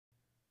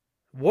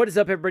What is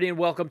up, everybody, and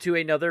welcome to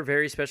another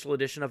very special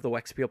edition of the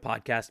Wex Appeal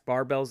Podcast,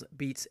 Barbells,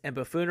 Beats, and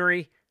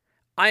Buffoonery.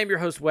 I am your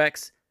host,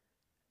 Wex.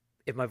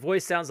 If my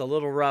voice sounds a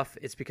little rough,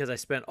 it's because I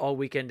spent all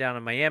weekend down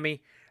in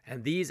Miami,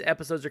 and these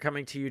episodes are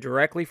coming to you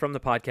directly from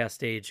the podcast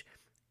stage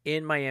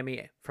in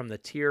Miami from the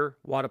Tier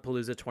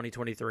Wodapalooza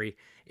 2023.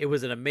 It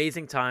was an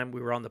amazing time.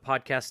 We were on the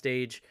podcast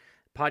stage,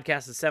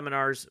 podcasts and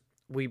seminars.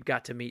 We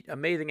got to meet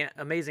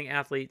amazing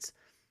athletes,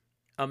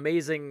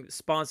 amazing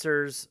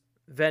sponsors,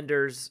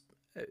 vendors.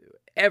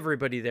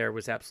 Everybody there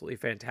was absolutely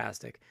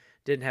fantastic.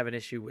 Didn't have an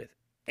issue with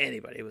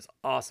anybody. It was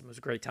awesome. It was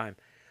a great time.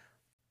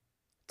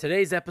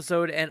 Today's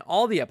episode and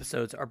all the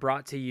episodes are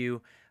brought to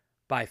you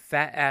by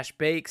Fat Ash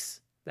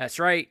Bakes. That's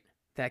right.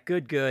 That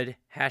good.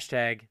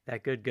 Hashtag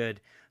that good.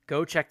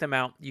 Go check them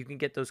out. You can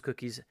get those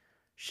cookies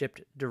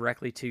shipped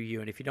directly to you.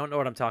 And if you don't know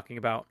what I'm talking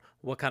about,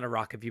 what kind of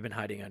rock have you been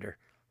hiding under?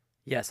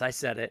 Yes, I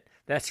said it.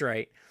 That's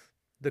right.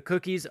 The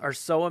cookies are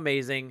so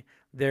amazing.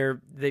 They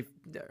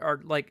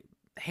are like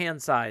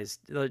hand-sized.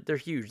 They're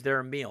huge.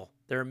 They're a meal.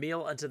 They're a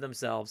meal unto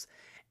themselves.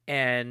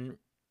 And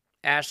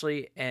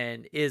Ashley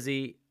and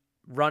Izzy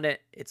run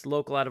it. It's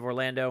local out of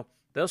Orlando.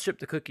 They'll ship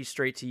the cookies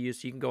straight to you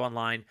so you can go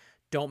online.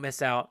 Don't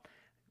miss out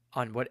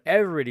on what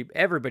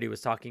everybody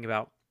was talking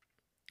about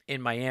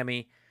in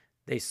Miami.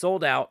 They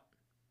sold out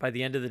by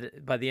the end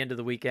of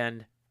the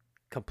weekend.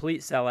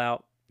 Complete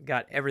sellout.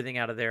 Got everything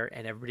out of there,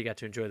 and everybody got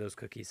to enjoy those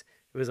cookies.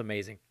 It was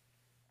amazing.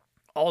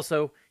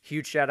 Also,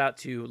 huge shout out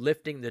to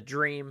Lifting the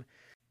Dream.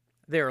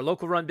 They're a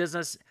local run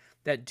business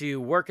that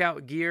do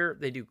workout gear.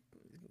 They do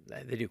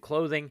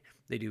clothing.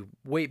 They do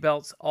weight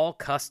belts, all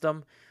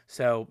custom.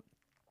 So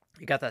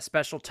you got that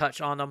special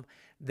touch on them.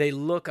 They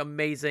look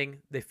amazing.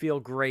 They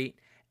feel great.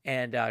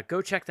 And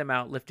go check them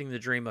out, Lifting the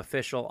Dream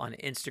Official on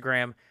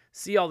Instagram.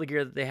 See all the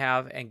gear that they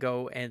have and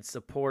go and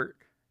support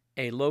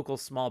a local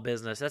small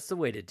business. That's the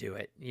way to do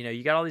it. You know,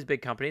 you got all these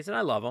big companies, and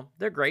I love them.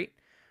 They're great.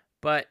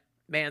 But,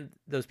 man,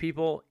 those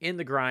people in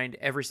the grind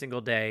every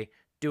single day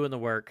doing the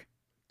work,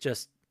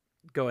 just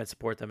go and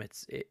support them.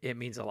 It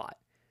means a lot.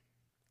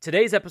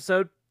 Today's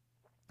episode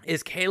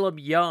is Caleb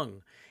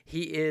Young.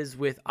 He is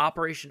with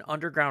Operation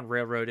Underground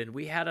Railroad, and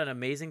we had an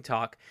amazing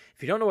talk.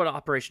 If you don't know what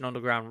Operation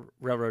Underground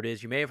Railroad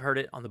is, you may have heard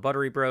it on the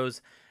Buttery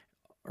Bros,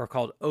 or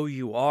called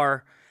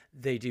OUR.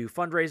 They do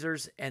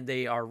fundraisers, and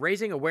they are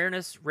raising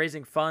awareness,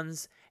 raising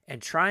funds,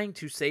 and trying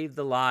to save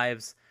the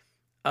lives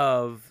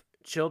of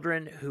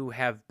children who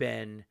have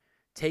been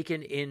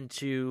taken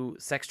into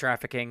sex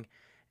trafficking.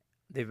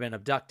 They've been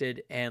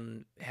abducted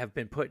and have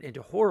been put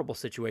into horrible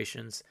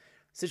situations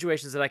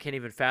that I can't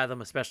even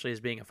fathom, especially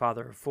as being a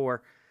father of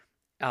four.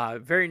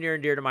 Very near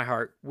and dear to my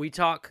heart. We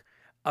talk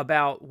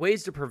about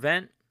ways to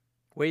prevent,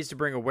 ways to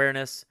bring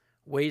awareness,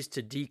 ways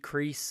to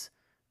decrease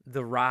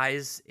the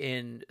rise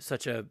in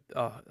such a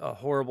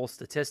horrible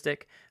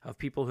statistic of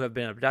people who have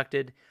been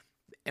abducted.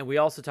 And we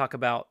also talk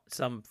about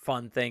some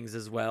fun things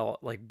as well,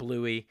 like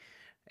Bluey.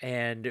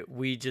 And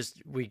we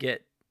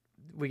get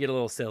a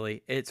little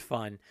silly. It's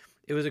fun.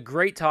 It was a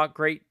great talk,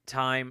 great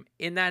time.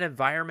 In that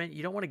environment,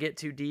 you don't want to get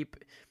too deep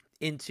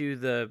into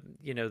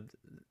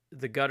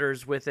the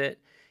gutters with it.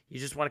 You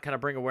just want to kind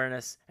of bring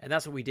awareness, and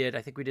that's what we did.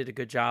 I think we did a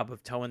good job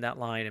of towing that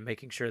line and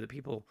making sure that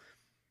people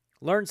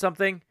learned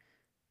something,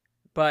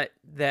 but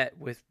that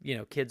with,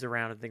 kids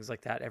around and things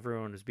like that,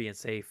 everyone was being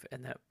safe,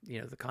 and that,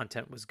 the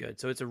content was good.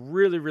 So it's a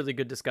really, really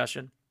good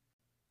discussion.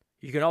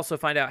 You can also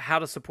find out how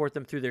to support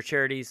them through their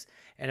charities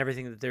and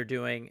everything that they're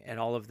doing and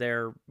all of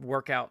their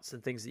workouts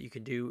and things that you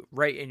can do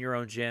right in your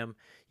own gym.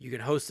 You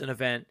can host an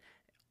event.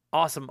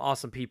 Awesome,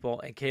 awesome people.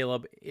 And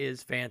Caleb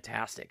is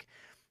fantastic.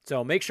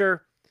 So make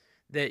sure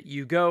that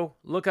you go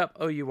look up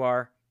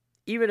OUR,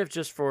 even if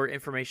just for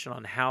information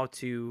on how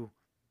to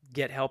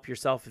get help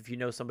yourself. If you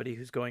know somebody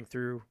who's going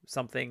through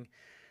something,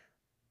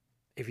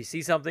 if you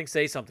see something,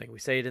 say something. We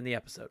say it in the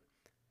episode.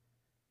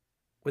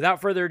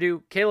 Without further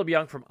ado, Caleb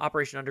Young from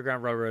Operation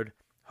Underground Railroad.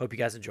 Hope you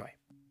guys enjoy.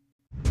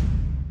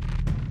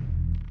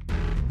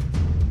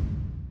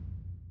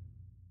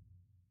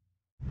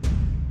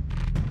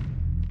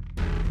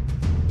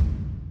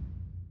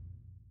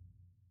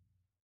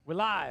 We're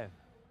live.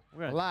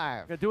 We're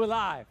gonna do it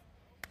live.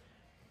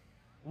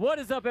 What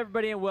is up,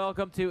 everybody, and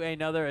welcome to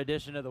another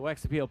edition of the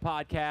Wex Appeal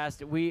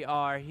Podcast. We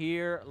are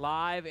here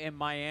live in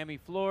Miami,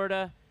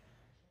 Florida.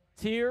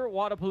 Tier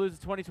Wodapalooza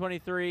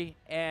 2023,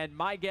 and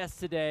my guest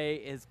today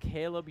is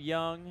Caleb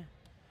Young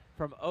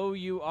from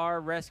OUR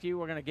Rescue.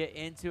 We're going to get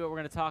into it. We're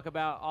going to talk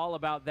about all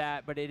about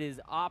that, but it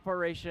is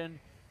Operation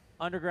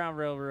Underground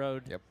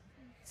Railroad. Yep.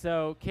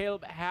 So,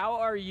 Caleb, how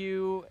are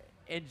you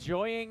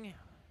enjoying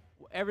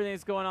everything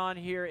that's going on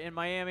here in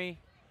Miami?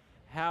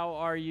 How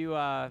are you,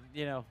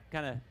 kind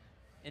of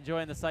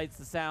enjoying the sights,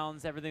 the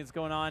sounds, everything that's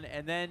going on?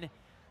 And then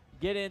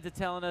get into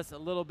telling us a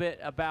little bit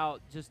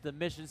about just the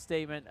mission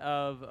statement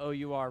of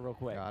OUR real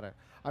quick. Got it.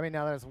 I mean,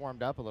 now that it's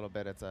warmed up a little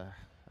bit, it's a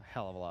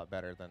hell of a lot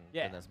better than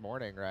this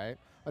morning, right?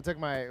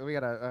 We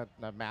got a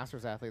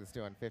master's athlete that's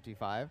doing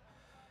 55.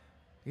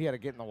 He had to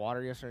get in the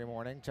water yesterday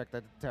morning, check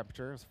the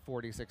temperature. It was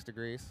 46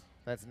 degrees.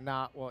 That's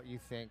not what you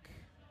think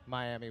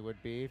Miami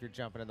would be if you're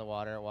jumping in the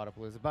water at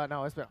Wodapalooza. But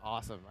no, it's been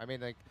awesome. I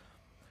mean, like,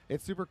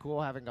 it's super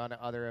cool having gone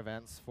to other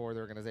events for the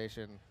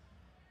organization,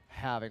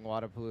 having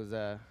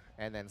Wodapalooza,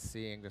 and then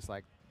seeing just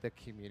like the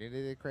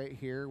community they create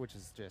here, which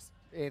is just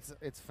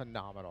it's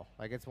phenomenal.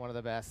 Like, it's one of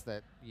the best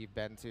that you've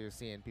been to.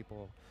 Seeing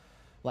people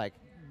like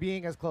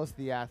being as close to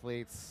the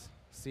athletes,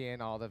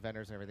 seeing all the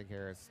vendors and everything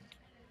here is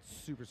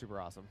super, super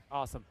awesome.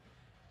 Awesome.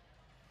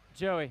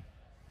 Joey,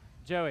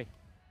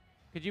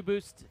 could you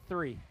boost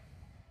 3?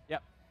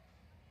 Yep.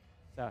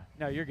 So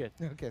no, you're good.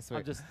 Okay,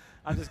 sweet.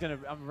 I'm gonna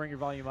bring your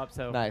volume up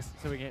so nice.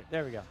 So we can.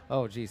 There we go.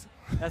 Oh, geez.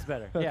 That's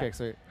better. Okay, yeah.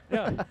 sweet.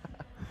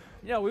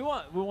 Yeah, we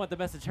want the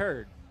message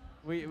heard.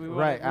 We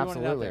right, want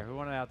it out there. We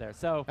want it out there.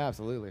 So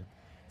absolutely.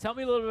 Tell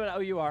me a little bit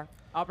about OUR,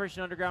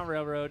 Operation Underground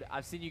Railroad.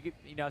 I've seen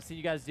I've seen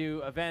you guys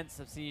do events.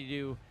 I've seen you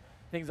do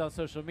things on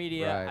social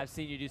media. Right. I've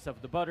seen you do stuff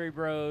with the Buttery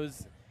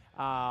Bros.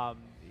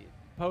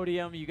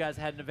 Podium. You guys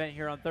had an event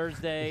here on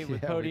Thursday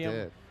with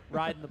Podium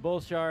riding the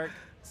Bull Shark.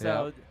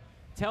 So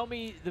tell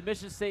me the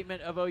mission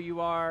statement of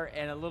OUR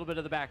and a little bit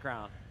of the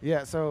background.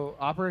 Yeah, so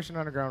Operation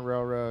Underground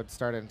Railroad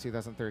started in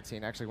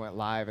 2013, actually went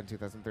live in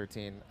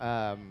 2013.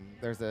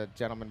 There's a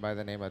gentleman by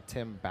the name of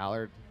Tim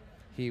Ballard.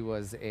 He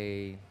was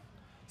a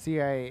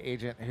CIA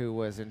agent who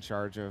was in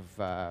charge of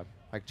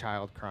like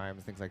child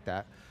crimes, things like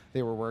that.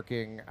 They were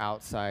working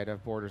outside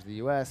of borders of the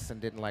U.S.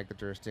 and didn't like the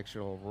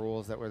jurisdictional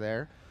rules that were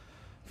there.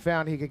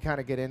 Found he could kind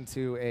of get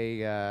into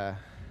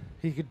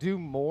he could do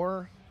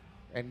more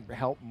and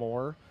help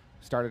more.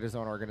 Started his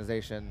own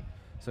organization,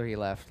 so he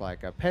left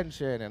like a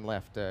pension and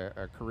left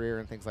a career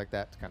and things like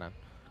that to kind of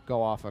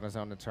go off on his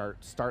own and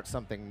start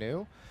something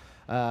new.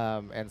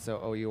 And so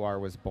OUR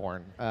was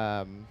born.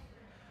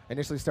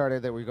 Initially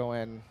started that we go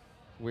in,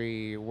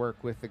 we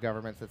work with the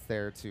government that's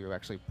there to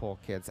actually pull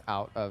kids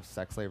out of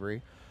sex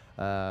slavery.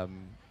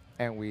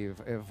 And we've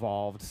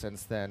evolved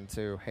since then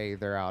to, hey,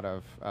 they're out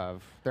of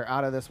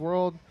this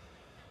world.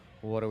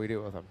 What do we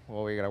do with them?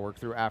 Well, we got to work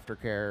through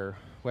aftercare,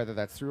 whether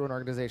that's through an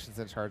organization that's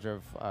in charge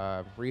of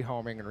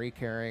rehoming and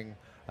recaring,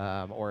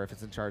 or if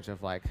it's in charge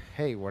of like,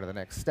 hey, what are the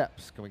next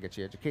steps? Can we get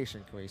you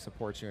education? Can we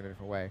support you in a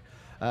different way?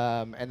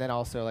 And then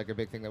also like a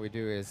big thing that we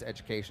do is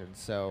education.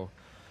 So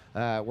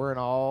we're in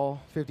all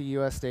 50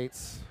 U.S.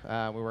 states.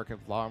 We work with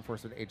law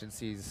enforcement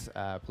agencies,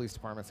 police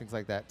departments, things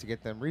like that, to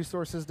get them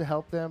resources to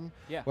help them,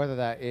 whether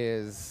that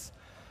is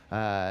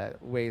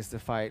ways to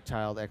fight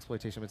child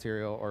exploitation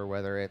material, or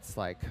whether it's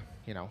like,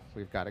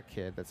 we've got a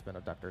kid that's been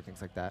abducted,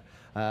 things like that.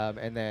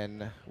 And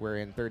then we're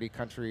in 30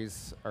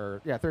 countries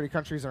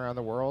around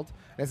the world.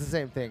 And it's the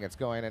same thing. It's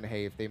going and,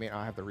 hey, if they may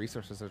not have the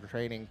resources or the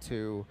training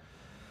to,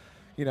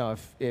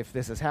 if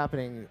this is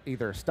happening,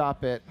 either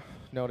stop it,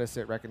 notice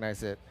it,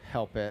 recognize it,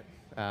 help it.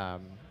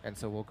 And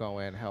so we'll go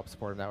in, help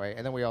support them that way.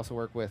 And then we also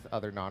work with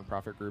other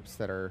nonprofit groups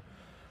that are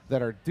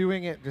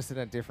doing it just in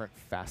a different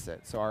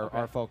facet. So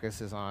our focus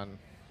is on,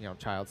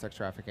 child sex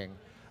trafficking.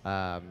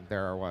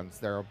 There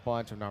are a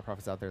bunch of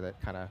nonprofits out there that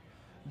kind of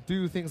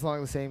do things along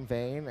the same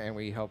vein, and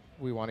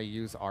we want to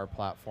use our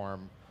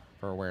platform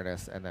for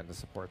awareness and then to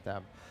support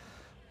them.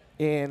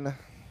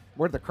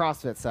 Where the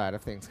CrossFit side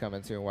of things come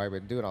into and why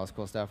we've been doing all this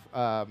cool stuff.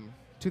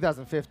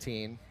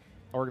 2015,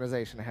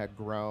 organization had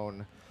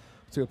grown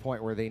to a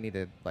point where they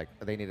needed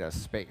a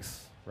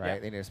space, right? Yeah.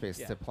 They needed a space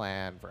to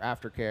plan for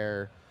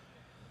aftercare,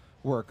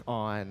 work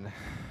on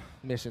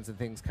missions and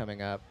things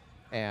coming up.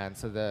 And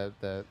so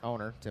the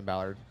owner, Tim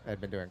Ballard,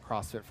 had been doing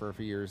CrossFit for a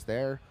few years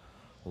there.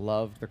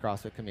 Loved the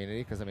CrossFit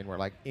community because, we're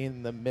like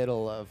in the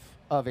middle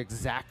of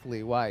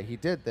exactly why he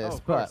did this. Oh,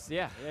 of course.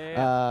 Yeah.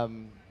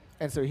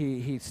 And so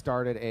he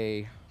started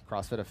a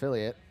CrossFit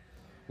affiliate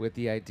with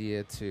the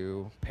idea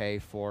to pay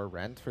for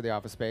rent for the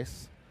office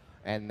space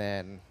and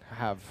then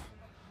have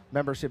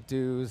membership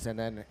dues and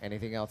then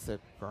anything else that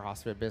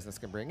CrossFit business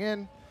can bring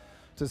in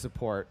to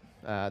support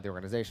the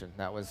organization.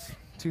 That was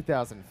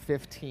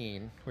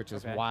 2015, which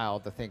is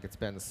wild to think it's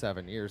been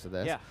 7 years of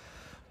this. Yeah.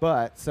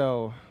 But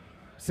so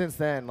since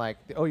then, like,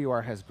 the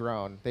OUR has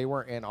grown. They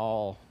weren't in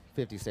all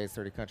 50 states,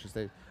 30 countries.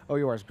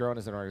 OUR has grown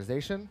as an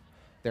organization.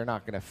 They're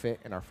not going to fit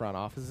in our front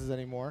offices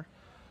anymore.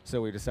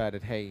 So we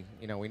decided, hey,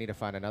 we need to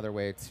find another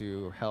way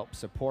to help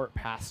support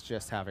past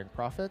just having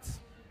profits,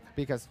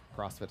 because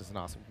CrossFit is an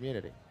awesome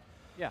community.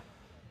 Yeah.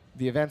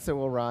 The events that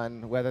we'll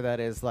run, whether that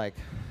is like,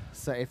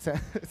 so it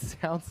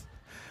sounds,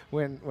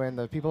 when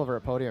the people over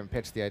at Podium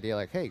pitch the idea,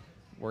 like, hey,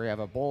 we have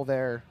a bowl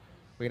there,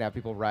 we can have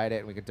people ride it,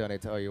 and we can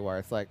donate to OUR.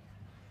 It's like,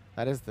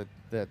 that is the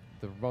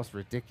most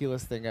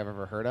ridiculous thing I've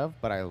ever heard of,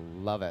 but I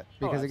love it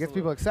because it gets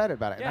people excited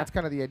about it. Yeah. And that's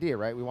kind of the idea,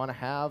 right? We want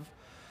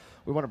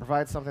to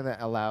provide something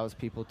that allows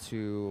people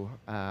to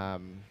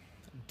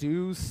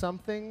do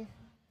something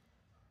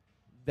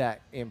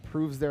that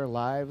improves their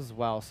lives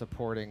while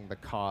supporting the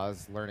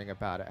cause, learning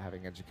about it,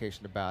 having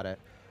education about it.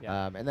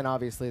 Yeah. And then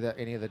obviously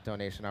any of the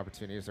donation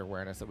opportunities or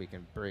awareness that we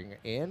can bring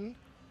in,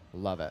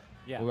 love it.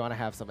 Yeah. We want to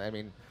have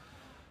something.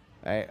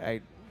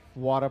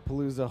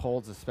 Wodapalooza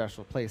holds a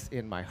special place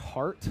in my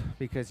heart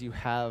because you'll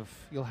have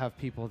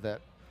people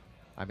that,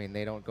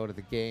 they don't go to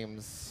the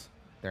games,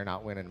 they're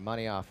not winning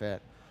money off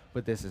it,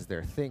 but this is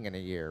their thing in a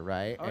year,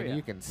 right? Oh, and yeah.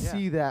 you can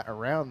see that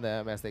around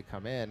them as they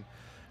come in,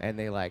 and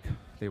they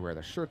wear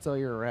their shirts all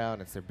year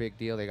round. It's their big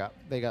deal.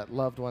 They got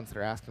loved ones that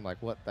are asking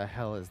like, what the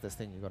hell is this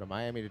thing you go to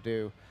Miami to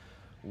do?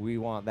 We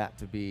want that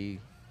to be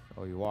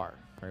OUR.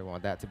 Or we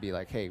want that to be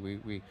like, hey,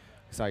 we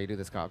saw you do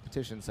this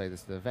competition, saw you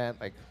this event.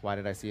 Like, why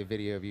did I see a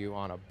video of you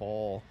on a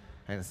bowl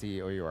and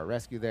see OUR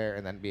Rescue there,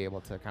 and then be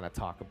able to kind of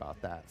talk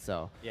about that?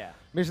 So,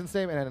 mission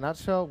statement in a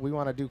nutshell: we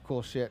want to do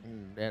cool shit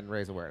and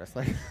raise awareness.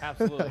 Like,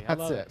 absolutely,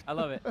 that's I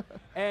love it.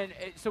 And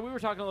so we were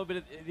talking a little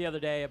bit the other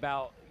day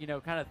about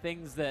kind of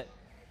things that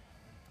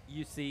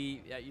you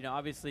see.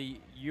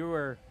 Obviously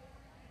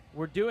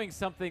we're doing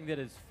something that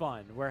is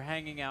fun. We're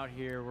hanging out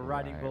here. We're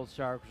riding bull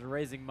sharks. We're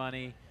raising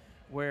money.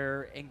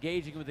 We're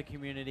engaging with the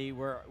community.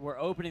 We're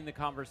opening the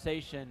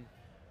conversation.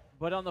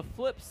 But on the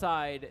flip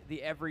side,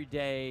 the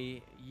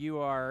everyday, you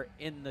are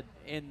in the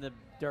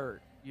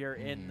dirt. You're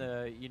in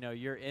the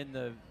you're in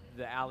the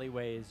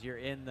alleyways. You're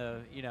in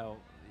the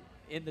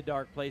in the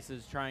dark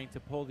places, trying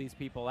to pull these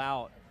people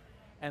out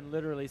and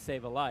literally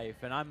save a life.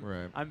 And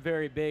I'm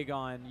very big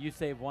on, you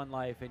save one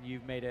life and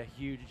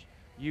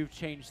you've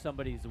changed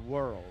somebody's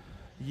world.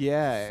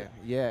 Yeah,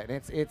 and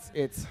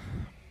it's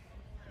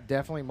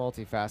definitely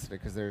multifaceted,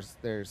 because there's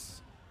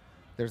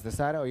the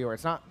side of OUR.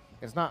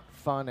 It's not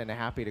fun and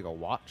happy to go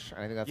watch.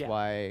 And I think that's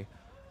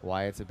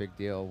why it's a big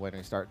deal when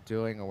we start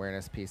doing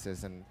awareness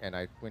pieces. And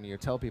when you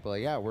tell people,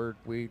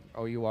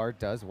 OUR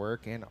does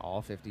work in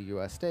all 50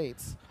 U.S.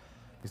 states,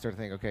 you start to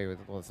think, okay,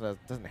 well,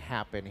 it doesn't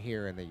happen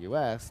here in the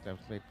U.S.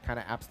 It kind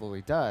of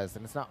absolutely does,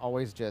 and it's not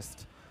always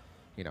just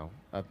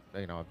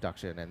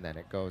abduction and then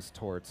it goes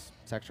towards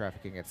sex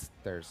trafficking.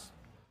 There's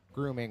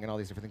grooming and all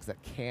these different things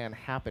that can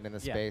happen in the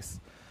space.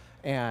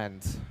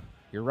 And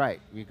you're right.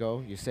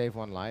 You save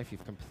one life.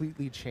 You've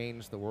completely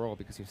changed the world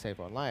because you've saved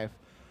one life.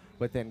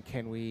 But then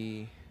can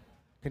we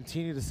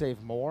continue to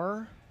save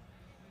more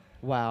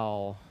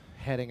while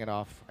heading it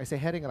off? I say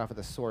heading it off at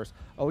the source.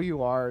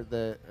 OUR,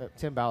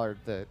 Tim Ballard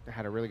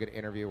had a really good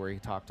interview where he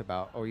talked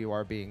about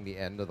OUR being the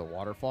end of the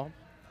waterfall.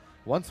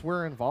 Once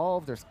we're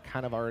involved, there's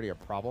kind of already a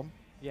problem.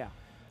 Yeah.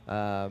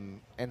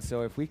 And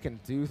so if we can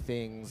do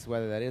things,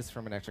 whether that is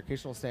from an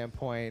educational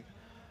standpoint,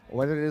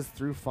 whether it is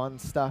through fun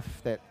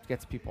stuff that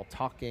gets people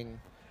talking,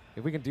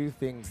 if we can do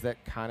things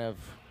that kind of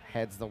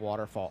heads the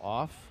waterfall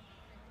off,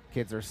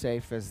 kids are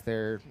safe as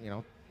they're,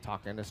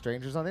 talking to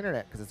strangers on the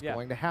internet, because it's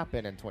going to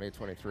happen in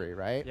 2023,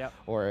 right? Yep.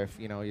 Or if,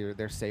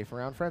 they're safe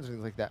around friends and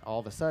things like that, all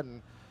of a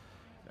sudden,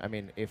 I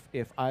mean,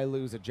 if I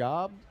lose a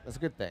job, that's a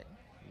good thing.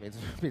 It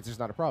means there's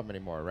not a problem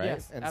anymore, right?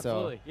 Yes, and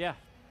absolutely, yeah.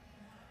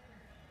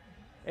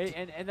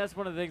 And that's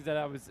one of the things that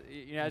I was,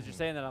 as you're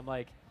saying that, I'm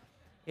like,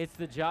 it's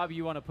the job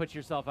you want to put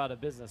yourself out of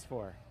business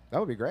for. That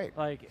would be great.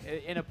 Like,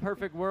 in a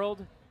perfect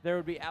world, there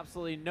would be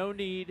absolutely no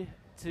need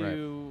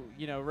to,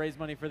 raise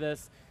money for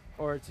this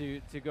or to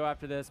go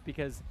after this,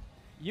 because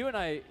you and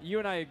I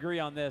agree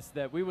on this,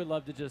 that we would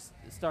love to just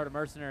start a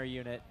mercenary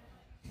unit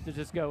to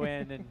just go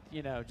in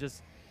and,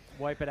 just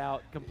wipe it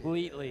out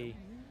completely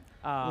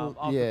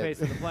off the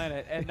face of the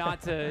planet, and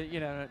not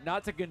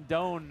to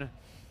condone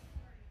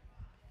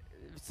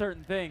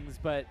certain things,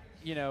 but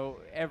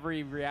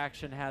every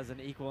reaction has an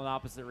equal and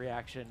opposite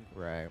reaction.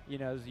 Right.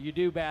 You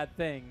do bad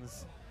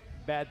things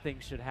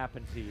should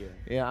happen to you.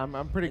 Yeah,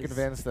 I'm pretty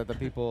convinced that the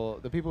people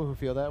who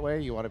feel that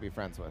way, you want to be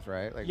friends with,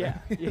 right? Like,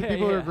 the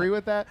people who agree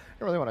with that, I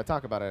don't really want to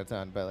talk about it a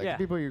ton, but the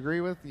people you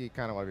agree with, you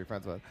kind of want to be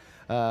friends with.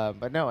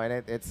 But no, and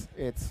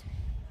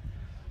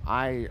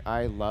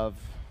I love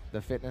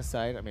the fitness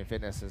side. I mean,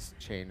 fitness has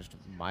changed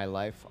my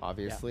life,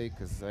 obviously,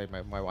 because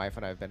my wife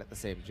and I have been at the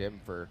same gym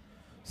for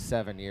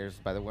 7 years.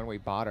 When we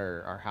bought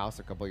our house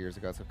a couple years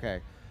ago, it's okay.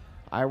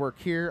 I work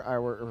here.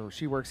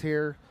 She works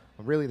here.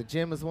 Really, the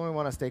gym is the one we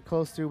want to stay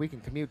close to. We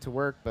can commute to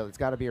work, but it's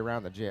got to be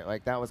around the gym.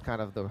 Like, that was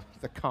kind of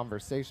the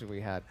conversation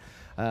we had.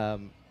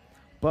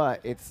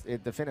 But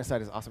the fitness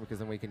side is awesome, because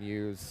then we can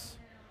use.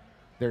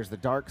 There's the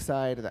dark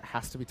side that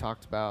has to be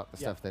talked about, the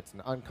stuff that's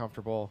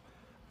uncomfortable,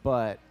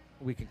 but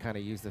we can kind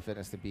of use the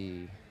fitness to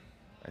be,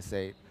 I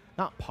say,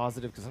 not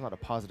positive, because it's not a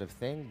positive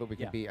thing, but we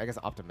can be, I guess,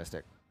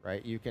 optimistic,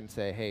 right? You can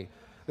say, hey,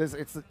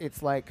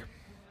 it's like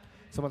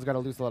someone's got to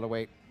lose a lot of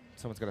weight,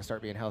 someone's got to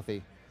start being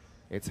healthy.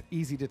 It's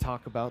easy to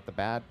talk about the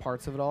bad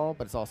parts of it all,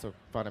 but it's also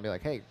fun to be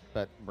like, hey,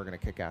 but we're going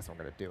to kick ass and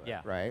we're going to do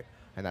it, right?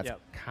 And that's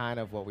kind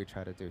of what we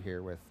try to do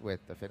here with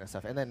the fitness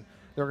stuff. And then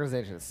the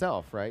organization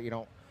itself, right? We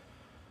don't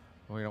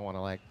want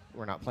to, like,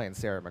 we're not playing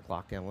Sarah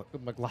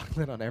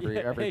McLachlan on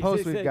every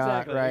post we've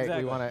got, right?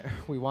 Exactly.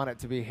 We want it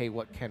to be, hey,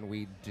 what can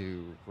we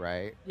do,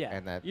 right? Yeah.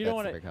 And that's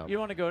a big help. You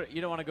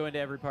don't want to go into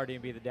every party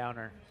and be the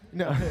downer.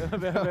 No.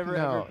 of every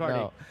party.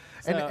 No.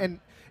 So and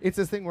it's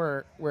this thing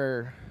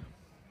where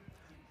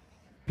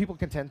people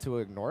can tend to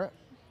ignore it,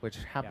 which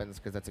happens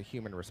because that's a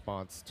human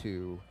response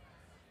to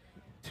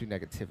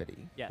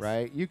negativity,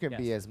 right? You can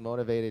be as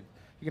motivated.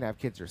 You can have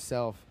kids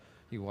yourself.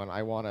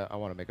 I want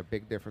to make a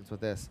big difference with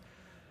this.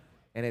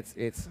 And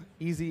it's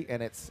easy,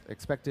 and it's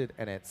expected,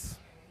 and I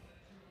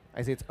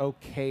say it's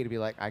okay to be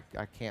like, I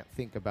can't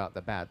think about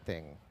the bad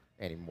thing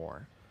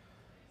anymore.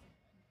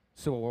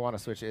 So what we want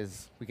to switch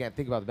is we can't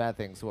think about the bad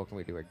things. So what can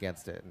we do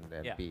against it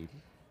and Yeah. be, like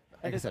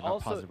And I it's said, not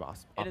also-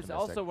 positive, And it's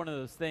also one of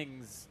those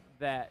things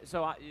that,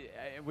 so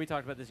we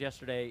talked about this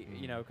yesterday,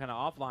 you know, kind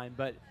of offline,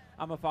 but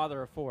I'm a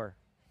father of 4.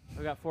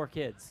 I've got 4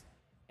 kids.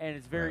 And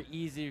it's very Right.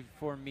 easy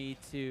for me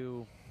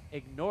to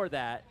ignore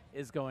that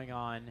is going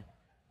on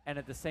and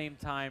at the same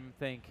time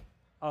think,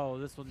 oh,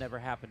 this will never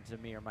happen to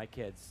me or my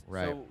kids.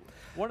 Right. So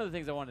one of the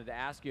things I wanted to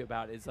ask you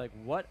about is like,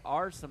 what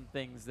are some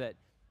things that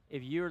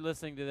if you're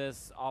listening to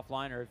this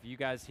offline or if you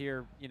guys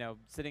here, you know,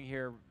 sitting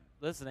here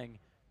listening,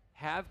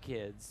 have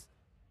kids,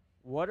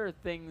 what are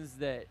things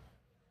that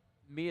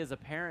me as a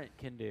parent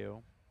can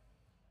do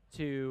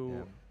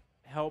to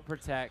help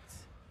protect,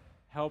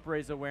 help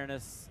raise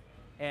awareness,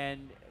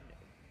 and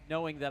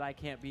knowing that I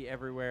can't be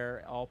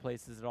everywhere, all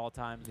places at all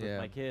times with Yeah.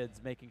 my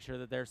kids, making sure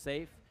that they're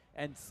safe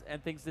and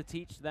things to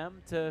teach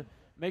them to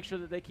make sure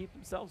that they keep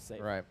themselves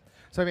safe. Right.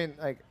 So I mean,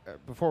 like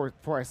before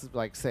I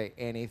say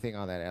anything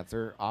on that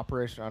answer,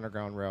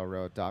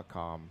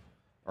 OperationUndergroundRailroad.com,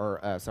 or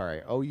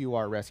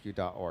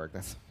OURrescue.org.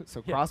 That's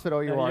so Yeah.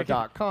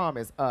 CrossFitOUR.com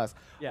is us.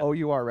 Yeah.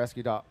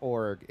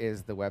 OURrescue.org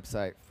is the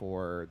website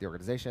for the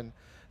organization.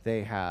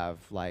 They have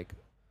like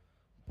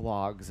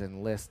blogs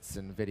and lists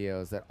and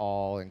videos that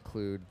all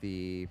include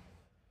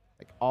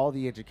all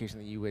the education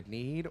that you would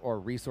need or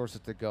resources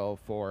to go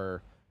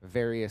for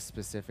various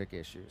specific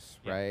issues,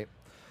 Yeah. right?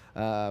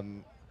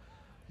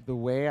 The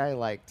way I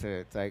like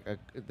to,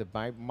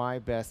 my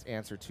best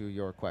answer to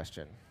your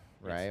question,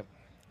 Yes.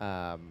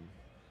 right?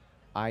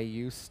 I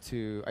used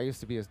to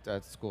be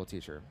a school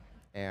teacher,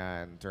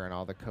 and during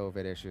all the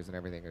COVID issues and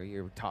everything,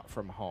 you were taught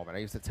from home, and I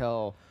used to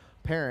tell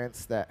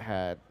parents that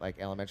had like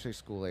elementary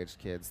school aged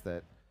kids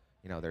that,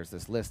 you know, there's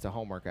this list of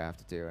homework I have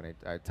to do, and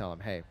I tell them,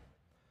 hey,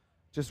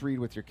 just read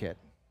with your kid.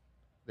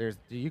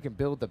 You can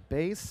build the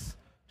base.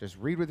 Just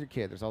read with your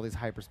kid. There's all these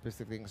hyper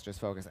specific things. Just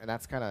focus, and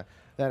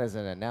that is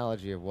an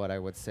analogy of what I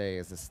would say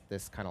is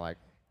this kind of like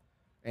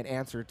an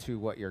answer to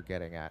what you're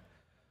getting at.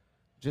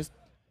 Just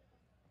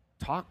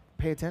talk,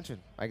 pay attention.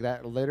 Like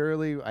that.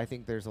 Literally, I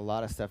think there's a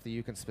lot of stuff that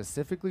you can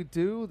specifically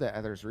do.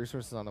 That there's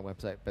resources on the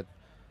website, but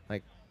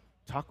like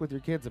talk with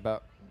your kids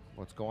about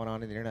what's going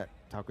on in the internet.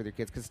 Talk with your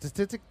kids because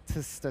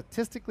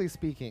statistically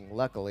speaking,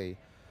 luckily,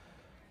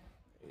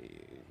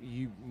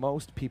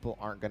 most people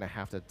aren't going to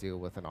have to deal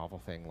with an awful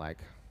thing like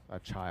a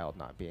child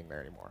not being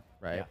there anymore,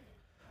 right?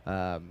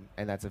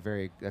 And that's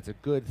a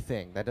good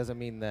thing. That doesn't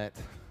mean that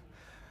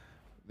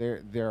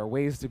there are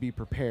ways to be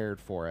prepared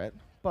for it,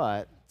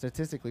 but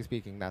statistically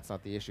speaking, that's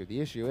not the issue.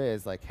 The issue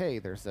is like, hey,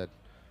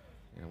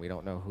 we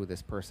don't know who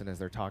this person is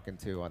they're talking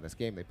to on this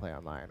game they play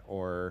online,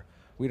 or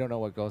we don't know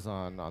what goes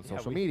on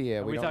social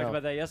media. We don't talked know.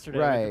 about that yesterday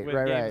Right, with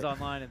right, games right.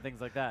 online and things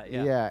like that.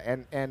 Yeah. Yeah,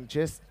 and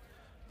just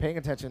paying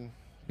attention,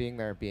 being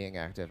there, being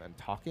active, and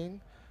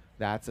talking,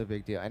 that's a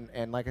big deal.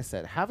 And like I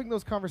said, having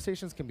those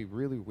conversations can be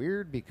really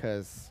weird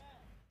because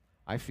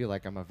I feel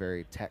like I'm a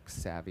very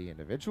tech-savvy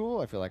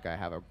individual. I feel like I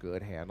have a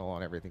good handle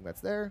on everything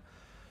that's there.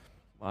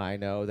 I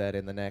know that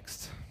in the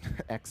next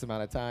X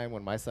amount of time,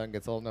 when my son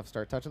gets old enough to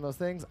start touching those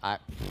things,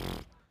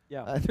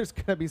 there's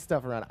going to be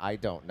stuff around I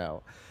don't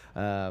know.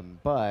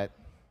 But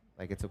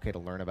like it's okay to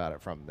learn about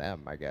it from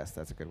them, I guess.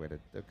 That's a good way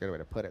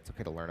to put it. It's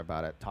okay to learn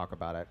about it, talk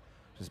about it,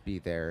 just be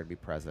there and be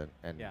present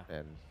and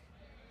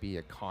be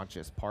a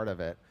conscious part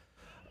of it.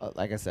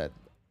 Like I said,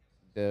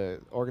 the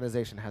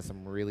organization has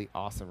some really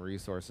awesome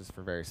resources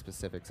for very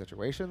specific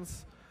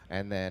situations,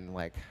 and then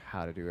like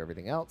how to do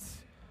everything else.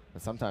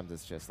 And sometimes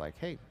it's just like,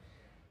 hey,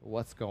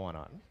 what's going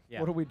on? Yeah.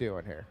 What are we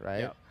doing here,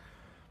 right? Yep.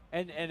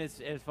 And it's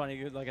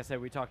funny, like I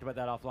said, we talked about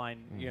that offline,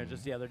 you know,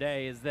 just the other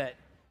day, is that,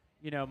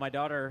 you know,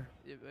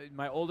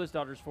 my oldest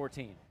daughter's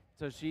 14.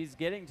 So she's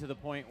getting to the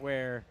point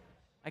where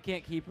I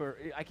can't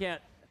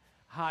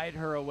hide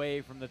her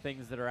away from the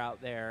things that are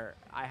out there.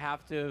 I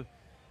have to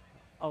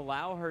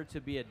allow her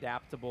to be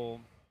adaptable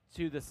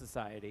to the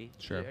society,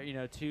 Sure. you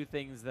know, to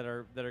things that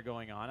are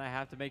going on. I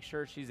have to make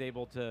sure she's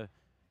able to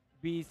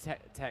be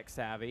tech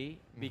savvy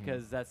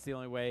because that's the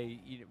only way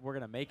we're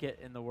going to make it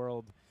in the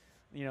world,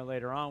 you know,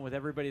 later on with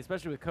everybody,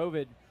 especially with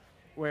COVID,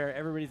 where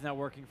everybody's now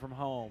working from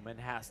home and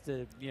has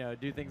to, you know,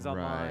 do things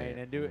online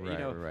and do, you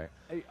know,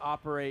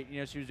 operate, you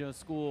know, she was doing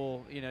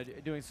school, you know,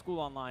 doing school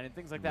online and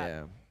things like that.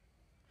 Yeah.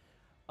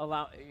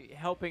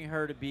 Helping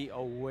her to be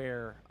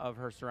aware of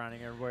her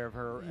surrounding and aware of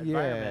her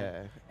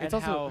environment. And It's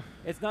also how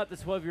it's not the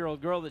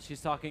 12-year-old girl that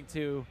she's talking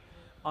to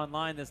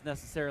online that's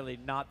necessarily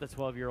not the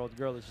 12-year-old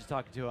girl that she's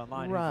talking to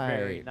online who's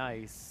very Right.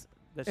 nice,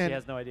 that And- she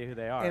has no idea who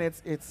they are. And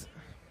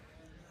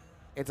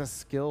it's a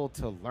skill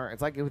to learn.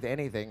 It's like with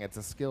anything, it's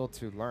a skill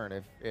to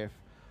learn. If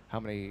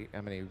how many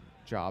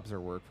jobs are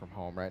work from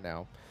home right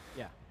now,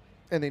 yeah.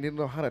 and they need to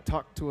know how to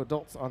talk to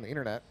adults on the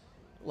internet.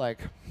 Like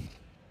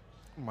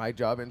my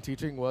job in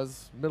teaching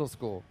was middle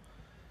school.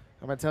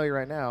 I'm gonna tell you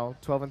right now,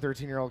 12 and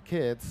 13-year-old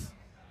kids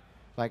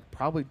like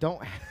probably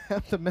don't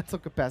have the mental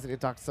capacity to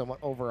talk to someone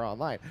over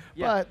online.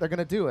 Yeah. But they're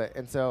gonna do it,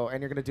 and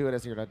you're gonna do it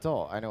as you're an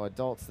adult. I know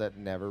adults that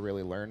never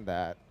really learned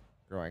that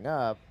growing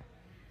up.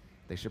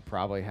 They should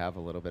probably have a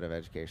little bit of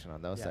education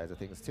on those Yeah. sides of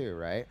things too,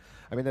 right?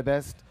 I mean, the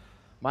best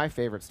my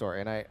favorite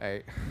story, and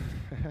I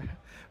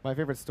my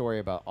favorite story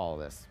about all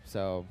this.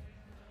 So,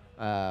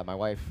 my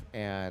wife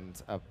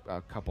and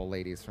a couple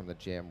ladies from the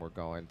gym were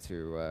going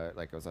to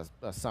like it was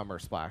a summer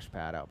splash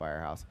pad out by our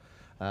house,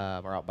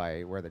 or out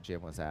by where the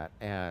gym was at,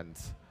 and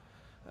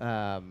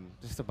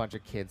just a bunch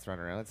of kids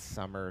running around. It's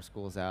summer,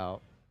 school's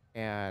out,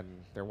 and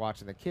they're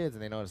watching the kids,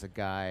 and they notice a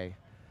guy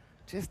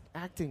just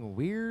acting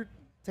weird,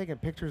 taking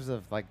pictures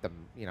of like the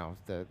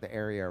the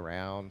area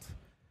around,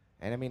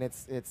 and I mean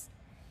it's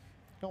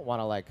don't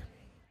want to like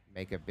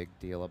make a big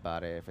deal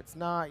about it. If it's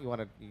not,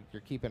 you're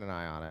keeping an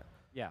eye on it.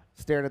 Yeah.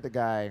 Stared at the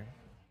guy.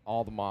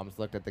 All the moms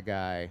looked at the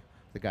guy.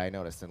 The guy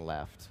noticed and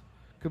left.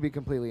 Could be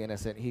completely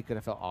innocent. He could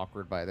have felt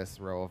awkward by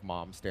this row of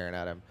moms staring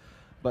at him.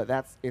 But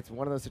it's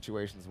one of those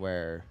situations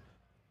where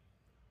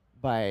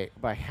by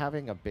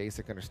having a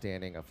basic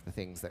understanding of the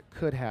things that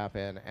could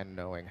happen and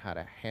knowing how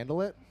to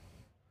handle it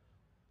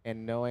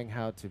and knowing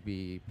how to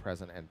be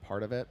present and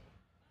part of it,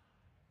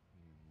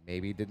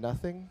 maybe did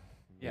nothing.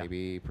 Yeah.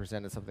 Maybe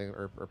presented something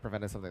or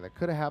prevented something that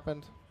could have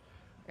happened.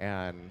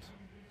 And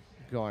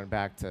going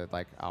back to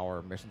like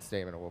our mission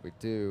statement of what we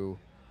do,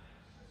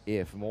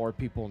 if more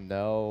people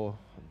know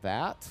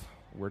that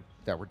we're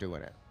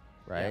doing it,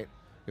 right?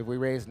 Yeah. If we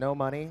raise no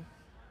money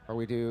or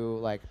we do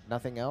like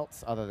nothing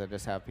else other than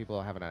just have people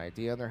have an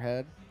idea in their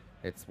head,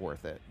 it's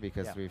worth it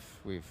because Yeah.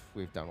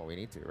 we've done what we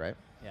need to, right?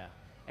 Yeah.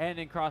 And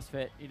in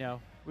CrossFit,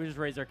 we just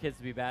raise our kids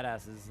to be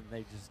badasses, and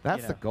they just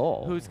That's the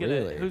goal. Who's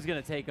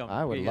gonna take them?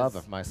 I would love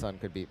if my son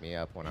could beat me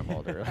up when I'm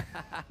older.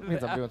 It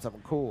means I'm doing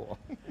something cool.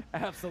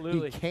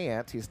 Absolutely. He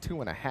can't. He's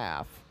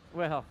 2.5.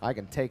 Well, I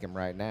can take him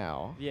right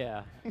now.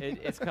 yeah,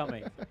 it's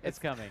coming. It's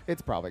coming.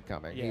 It's probably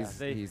coming. Yeah,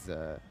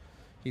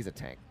 He's a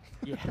tank.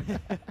 Yeah.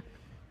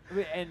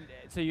 And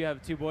so you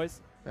have two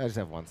boys? I just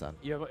have one son.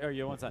 You have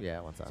one son?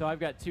 Yeah, one son. So I've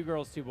got 2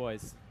 girls, 2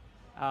 boys.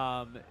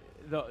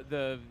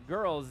 The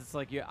girls, it's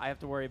like I have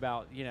to worry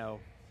about,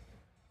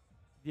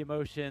 the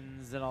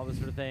emotions and all this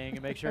sort of thing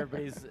and make sure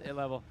everybody's at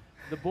level.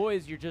 The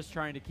boys, you're just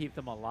trying to keep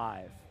them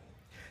alive.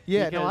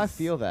 Yeah, no, I because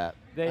feel that.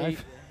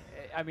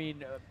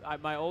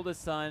 My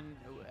oldest son,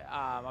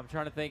 I'm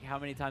trying to think how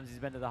many times he's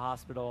been to the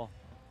hospital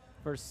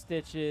for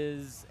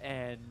stitches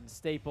and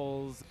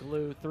staples,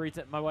 glue. 3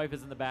 times. My wife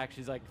is in the back.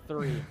 She's like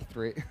 3.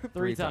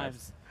 Three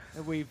times.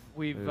 And we've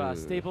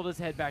stapled his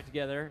head back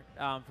together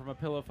from a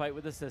pillow fight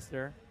with his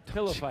sister.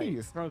 Pillow fight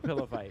Jeez. from a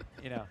pillow fight.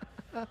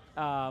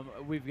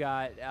 We've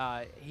got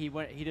he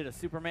did a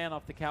Superman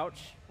off the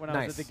couch when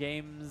I was at the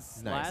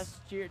games last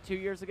year, 2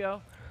 years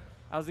ago.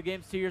 I was at the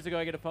games 2 years ago.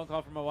 I get a phone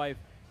call from my wife.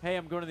 Hey,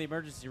 I'm going to the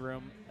emergency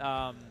room.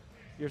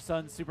 Your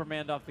son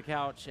Supermaned off the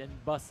couch and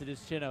busted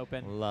his chin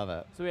open. Love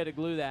it. So we had to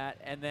glue that,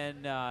 and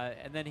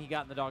then he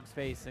got in the dog's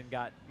face and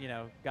got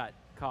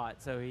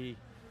caught. So we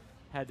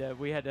had to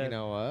You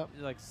know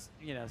what?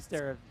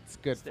 stare. It's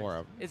good for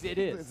him. It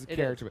is. It's a It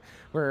character. is.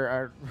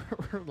 We're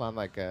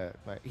on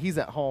he's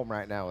at home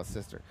right now with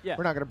sister. Yeah.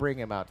 We're not going to bring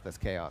him out to this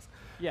chaos.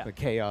 Yeah. The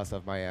chaos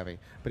of Miami.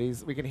 But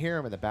we can hear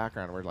him in the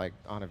background. We're like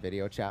on a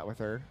video chat with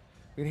her.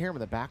 We can hear him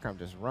in the background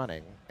just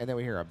running, and then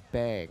we hear a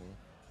bang,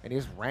 and he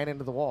just ran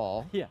into the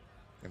wall. Yeah.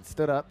 And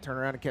stood up, turned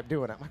around, and kept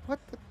doing it. I'm like, what?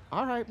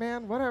 All right,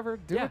 man, whatever.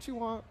 Do Yeah. what you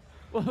want.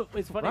 Well,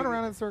 it's funny. Run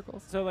around in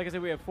circles. So, like I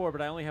said, we have 4,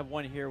 but I only have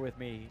 1 here with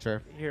me.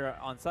 Sure. Here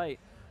on site.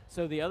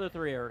 So the other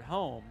 3 are at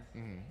home,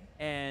 Mm-hmm.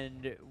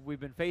 and we've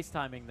been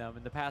FaceTiming them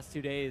in the past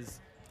 2 days.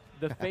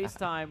 The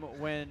FaceTime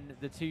when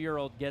the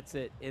 2-year-old gets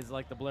it is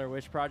like the Blair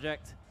Witch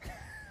Project,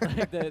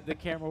 like the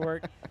camera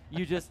work.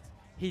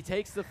 He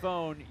takes the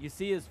phone, you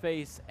see his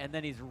face, and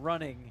then he's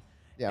running.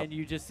 Yep. And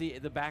you just see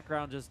the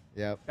background just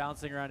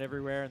bouncing around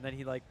everywhere, and then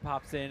he like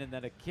pops in, and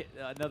then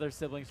another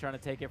sibling's trying to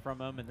take it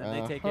from him, and then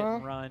they take it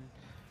and run.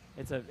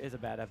 It's a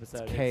bad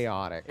episode. It's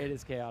chaotic. It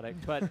is chaotic,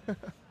 but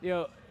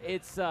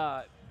it's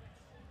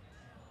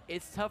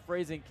tough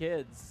raising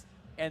kids,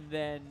 and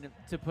then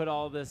to put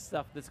all this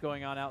stuff that's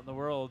going on out in the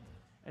world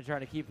and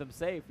trying to keep them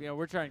safe.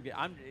 We're trying to.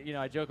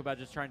 I joke about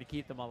just trying to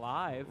keep them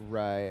alive.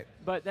 Right.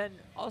 But then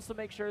also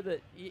make sure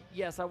that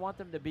yes, I want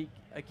them to be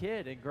a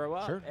kid and grow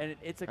up. Sure. And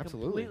it's a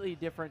Absolutely. completely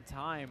different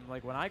time.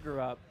 Like when I grew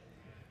up,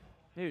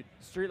 dude,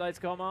 streetlights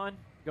come on,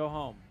 go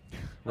home.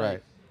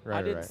 Right.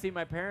 I didn't see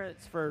my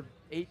parents for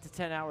 8 to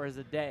 10 hours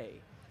a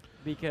day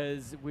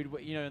because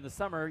in the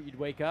summer you'd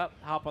wake up,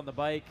 hop on the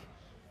bike,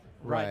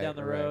 ride down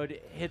the road,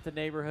 hit the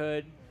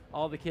neighborhood.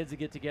 All the kids would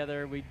get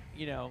together. We'd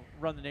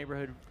run the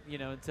neighborhood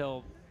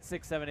until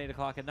 6, 7, 8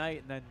 o'clock at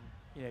night, and then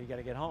you got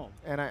to get home.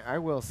 And I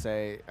will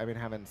say,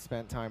 having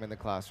spent time in the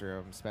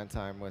classroom, spent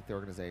time with the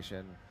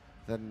organization,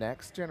 the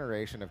next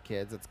generation of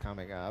kids that's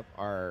coming up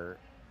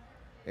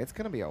it's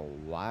going to be a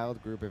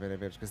wild group of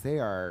individuals because they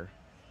are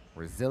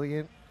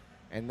resilient,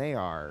 and they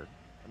are,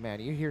 man,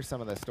 you hear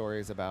some of the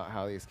stories about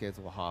how these kids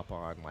will hop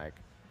on like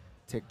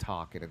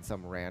TikTok and in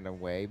some random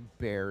way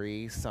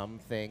bury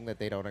something that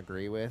they don't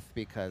agree with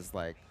because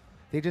like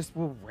they just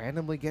will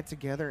randomly get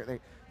together.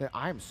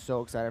 I'm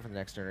so excited for the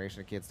next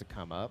generation of kids to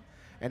come up.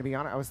 And to be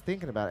honest, I was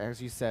thinking about it,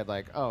 as you said,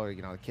 like, oh,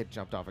 the kid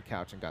jumped off a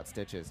couch and got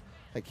stitches.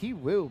 Like, he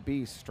will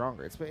be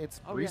stronger.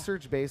 It's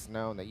research-based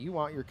known that you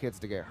want your kids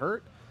to get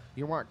hurt,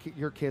 you want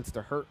your kids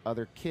to hurt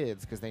other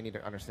kids because they need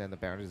to understand the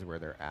boundaries of where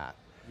they're at.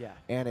 Yeah.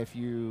 And if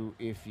you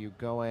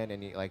go in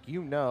and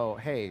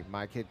hey,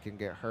 my kid can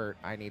get hurt,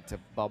 I need to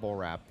bubble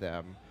wrap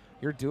them,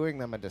 you're doing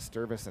them a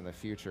disservice in the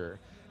future.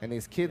 And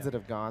these kids that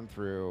have gone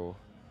through,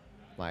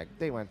 like,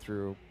 they went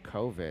through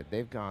COVID,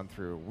 they've gone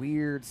through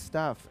weird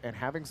stuff, and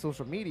having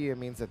social media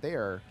means that they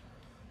are,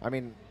 I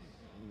mean,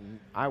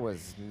 I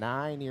was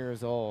 9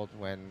 years old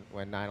when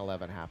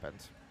 9/11 happened.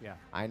 Yeah.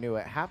 I knew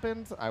it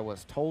happened. I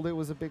was told it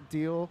was a big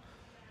deal,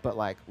 but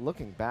like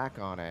looking back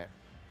on it,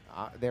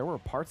 there were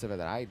parts of it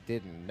that I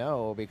didn't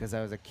know because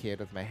I was a kid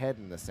with my head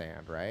in the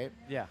sand, right?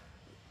 Yeah.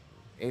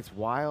 It's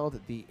wild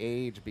the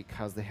age,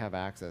 because they have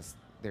access,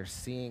 they're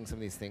seeing some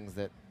of these things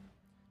that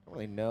don't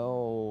really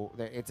know.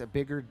 That it's a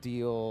bigger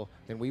deal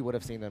than we would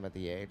have seen them at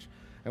the age.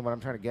 And what I'm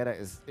trying to get at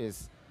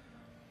is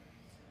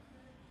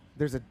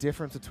there's a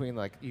difference between,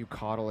 like, you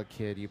coddle a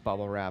kid, you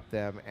bubble wrap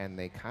them, and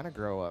they kind of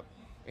grow up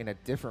in a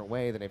different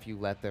way than if you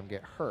let them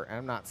get hurt. And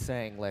I'm not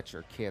saying let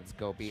your kids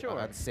go be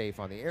unsafe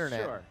on the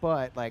internet,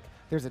 but like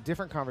there's a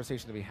different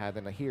conversation to be had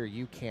than here,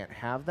 you can't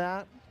have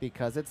that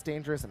because it's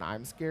dangerous and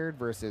I'm scared,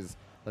 versus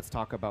let's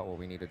talk about what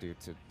we need to do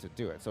to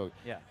do it. So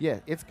yeah,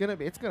 it's gonna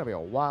be a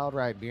wild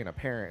ride being a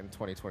parent in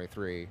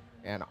 2023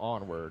 and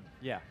onward.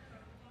 Yeah.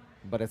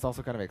 But it's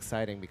also kind of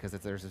exciting because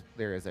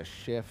there is a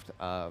shift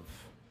of,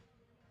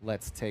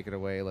 let's take it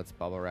away, let's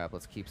bubble wrap,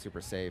 let's keep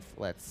super safe,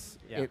 let's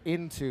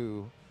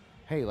into,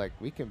 hey, like,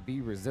 we can be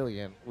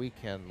resilient, we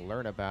can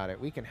learn about it,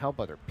 we can help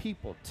other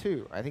people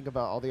too. I think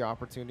about all the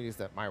opportunities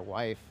that my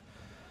wife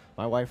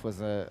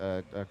was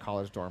a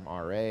college dorm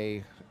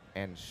RA,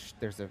 and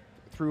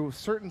through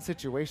certain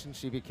situations,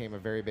 she became a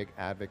very big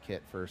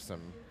advocate for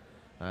some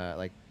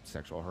like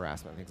sexual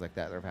harassment, things like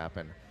that have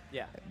happened.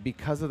 Yeah.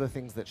 Because of the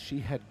things that she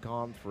had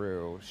gone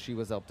through, she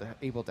was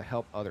able to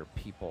help other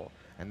people,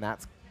 and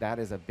that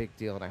is a big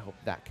deal, and I hope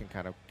that can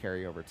kind of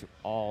carry over to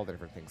all the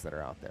different things that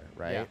are out there,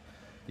 right? Yeah.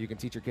 You can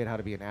teach your kid how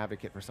to be an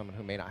advocate for someone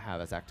who may not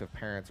have as active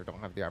parents or don't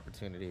have the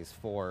opportunities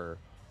for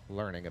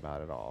learning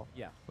about it all.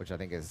 Yeah. Which I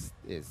think is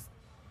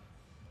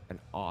an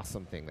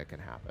awesome thing that can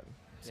happen.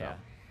 So. Yeah.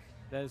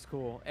 That is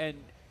cool. And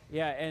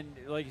and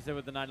like you said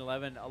with the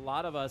 9/11, a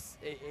lot of us,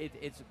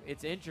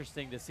 it's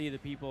interesting to see the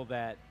people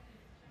that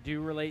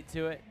do relate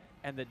to it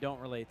and that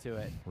don't relate to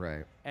it.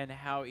 Right. And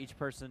how each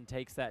person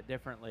takes that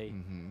differently,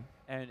 Mm-hmm.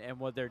 and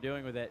what they're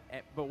doing with it.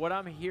 But what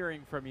I'm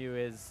hearing from you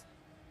is,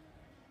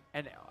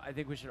 and I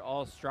think we should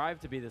all strive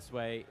to be this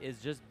way, is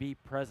just be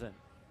present.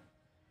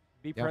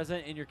 Be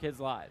present in your kids'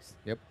 lives.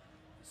 Yep.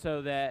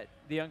 So that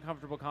the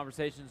uncomfortable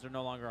conversations are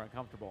no longer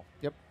uncomfortable.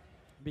 Yep.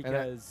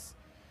 Because,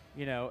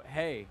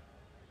 hey,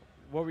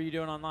 what were you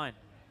doing online?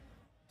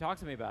 Talk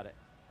to me about it.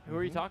 Who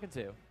are you talking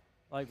to?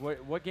 Like,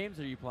 what games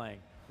are you playing?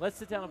 Let's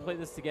sit down and play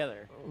this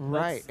together.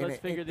 Right. Let's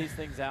figure these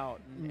things out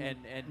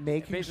and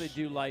basically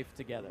do life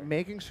together.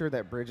 Making sure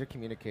that bridge of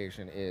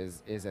communication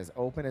is as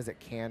open as it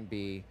can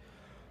be,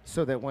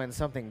 so that when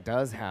something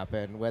does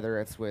happen, whether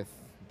it's with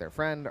their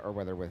friend or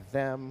whether with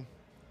them,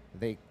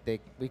 we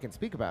can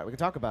speak about it. We can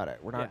talk about it.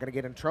 We're not going to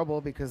get in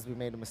trouble because we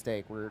made a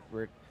mistake.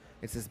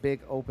 It's this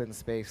big open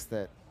space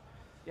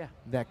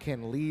that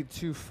can lead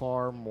to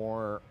far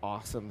more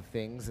awesome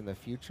things in the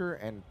future,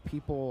 and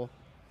people.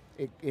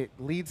 It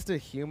leads to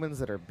humans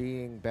that are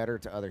being better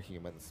to other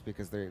humans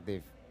because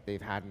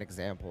they've had an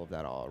example of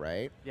that all,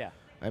 right? Yeah.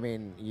 I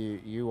mean,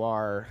 you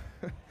are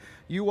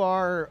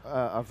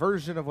a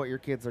version of what your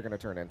kids are going to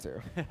turn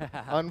into.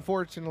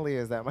 Unfortunately,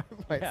 as that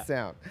might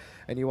sound,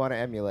 and you want to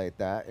emulate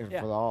that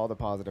for all the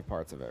positive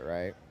parts of it,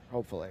 right?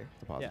 Hopefully,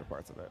 the positive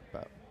parts of it.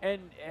 But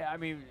I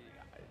mean,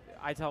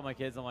 I tell my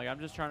kids, I'm like, I'm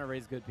just trying to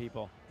raise good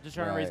people. I'm just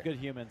trying to raise good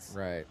humans.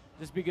 Right.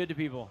 Just be good to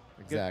people.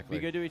 Exactly.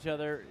 Be good to each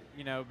other.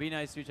 Be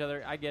nice to each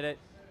other. I get it.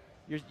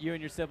 You and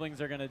your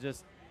siblings are going to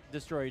just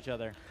destroy each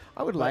other.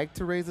 I would like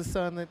to raise a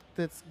son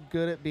that's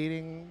good at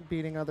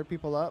beating other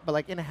people up, but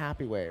like in a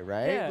happy way,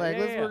 right? Yeah,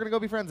 we're gonna go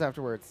be friends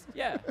afterwards.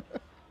 Yeah.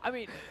 I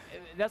mean,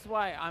 that's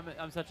why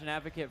I'm such an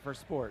advocate for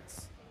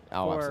sports,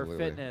 for absolutely.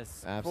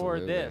 Fitness, absolutely.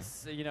 for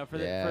this,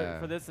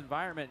 for this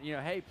environment.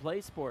 Hey,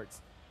 play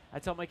sports. I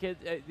tell my kids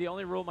the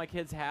only rule my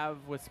kids have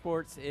with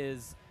sports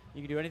is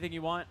you can do anything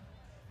you want.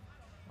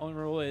 Only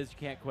rule is you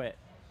can't quit.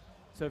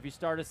 So if you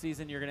start a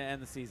season, you're going to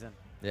end the season.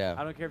 Yeah.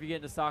 I don't care if you get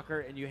into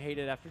soccer and you hate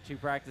it after 2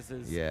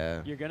 practices.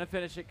 Yeah. You're going to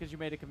finish it because you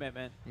made a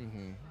commitment.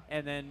 Mm-hmm.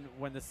 And then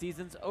when the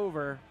season's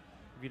over,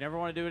 if you never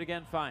want to do it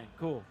again, fine,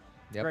 cool.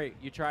 Yep. Great.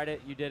 You tried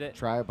it. You did it.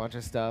 Try a bunch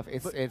of stuff.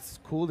 It's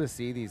cool to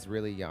see these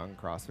really young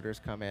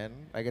CrossFitters come in.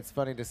 Like, it's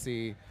funny to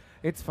see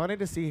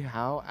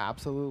how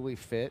absolutely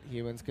fit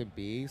humans can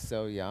be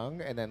so young,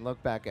 and then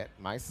look back at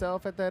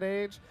myself at that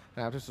age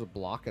and I have to just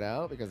block it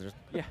out because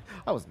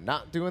I was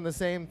not doing the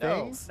same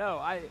things. No,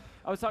 I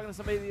was talking to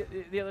somebody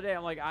the other day.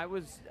 I'm like,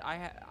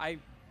 I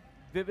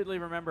vividly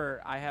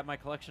remember I had my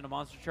collection of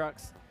monster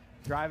trucks,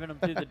 driving them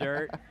through the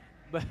dirt.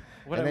 But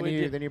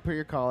then you put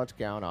your college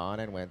gown on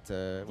and went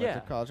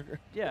to college.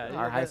 Yeah,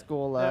 our high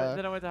school.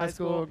 Then I went to high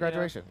school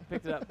graduation.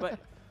 Picked it up,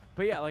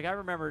 but yeah, like I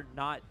remember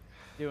not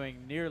doing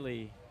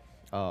nearly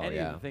any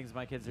of the things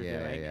my kids are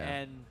doing,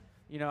 and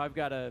I've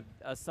got a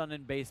son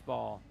in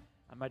baseball.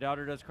 And my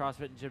daughter does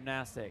CrossFit and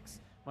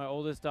gymnastics. My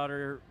oldest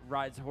daughter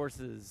rides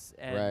horses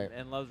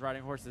and loves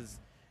riding horses.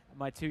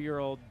 My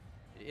 2-year-old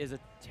is a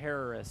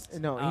terrorist.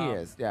 No, he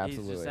is. Yeah, he's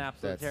absolutely. just an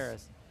absolute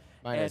terrorist.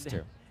 Mine is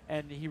too.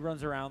 And he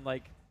runs around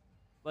like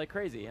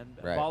crazy and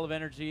a Right. ball of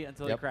energy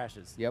until he Yep.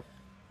 crashes. Yep.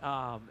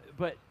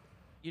 But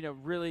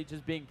really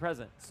just being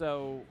present.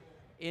 So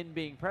in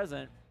being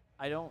present,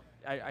 I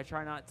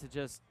try not to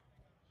just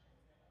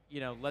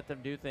let them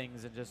do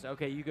things and just,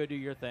 okay, you go do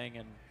your thing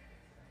and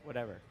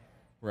whatever.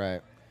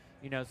 Right.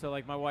 So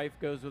like my wife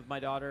goes with my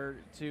daughter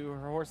to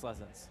her horse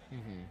lessons,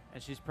 Mm-hmm.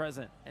 and she's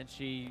present, and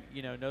she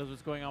knows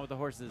what's going on with the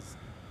horses.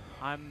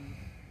 I'm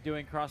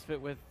doing CrossFit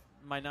with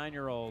my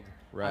 9-year-old.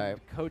 Right.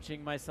 I'm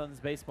coaching my son's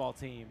baseball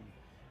team.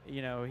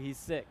 He's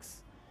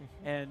 6,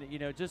 and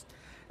just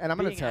And I'm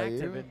going being to tell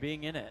active you, and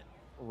being in it.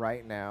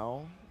 right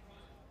now,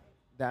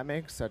 that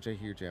makes such a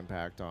huge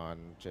impact on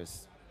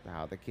just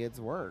how the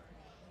kids work,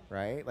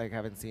 right? Like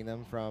having seen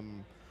them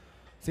from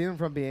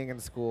being in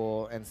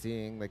school and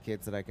seeing the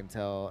kids that I can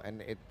tell,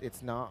 and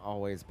it's not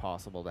always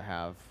possible to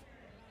have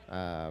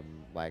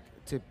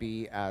to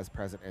be as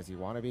present as you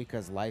want to be,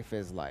 because life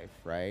is life,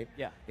 right?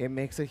 Yeah. It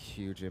makes a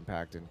huge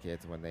impact in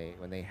kids when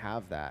they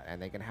have that,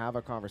 and they can have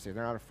a conversation.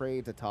 They're not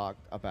afraid to talk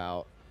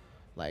about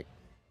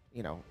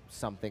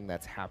something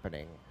that's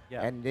happening.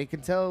 Yeah. And they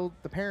can tell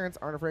the parents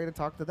aren't afraid to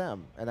talk to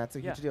them, and that's a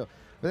huge Yeah. deal.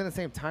 But at the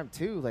same time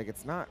too, like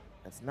it's not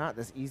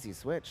this easy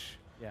switch.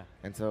 Yeah.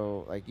 And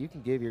so like you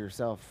can give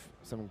yourself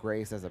some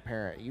grace as a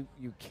parent.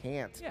 You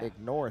can't Yeah.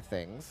 ignore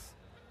things,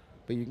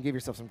 but you can give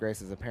yourself some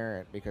grace as a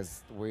parent,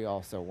 because we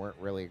also weren't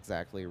really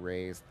exactly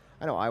raised.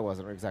 I know I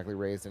wasn't exactly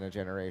raised in a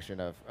generation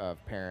of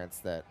parents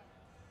that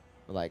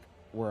like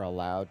were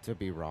allowed to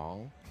be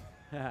wrong,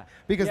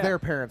 because Yeah. their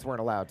parents weren't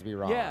allowed to be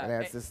wrong. Yeah,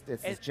 And it's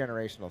this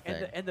generational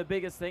thing. And the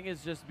biggest thing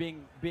is just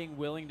being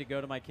willing to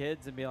go to my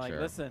kids and be like,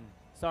 Sure. listen,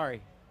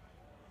 sorry,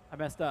 I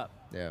messed up.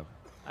 Yeah.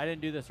 I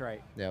didn't do this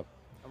right. Yep.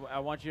 I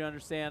want you to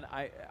understand,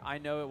 I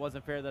know it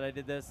wasn't fair that I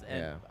did this, and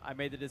Yeah. I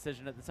made the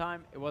decision at the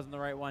time. It wasn't the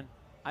right one.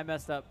 I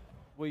messed up.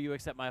 Will you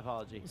accept my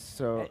apology?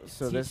 So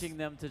Teaching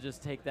them to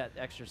just take that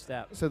extra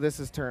step. So this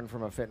has turned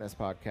from a fitness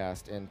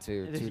podcast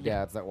into two Yeah.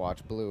 dads that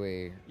watch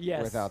Bluey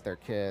Yes. without their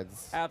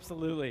kids.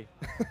 Absolutely.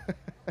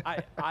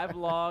 I've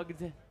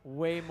logged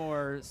way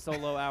more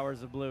solo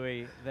hours of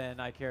Bluey than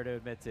I care to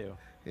admit to.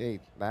 Hey,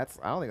 I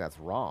don't think that's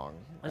wrong.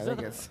 I There's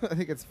think nothing- I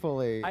think it's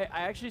fully I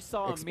actually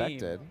saw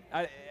expected. a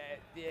meme.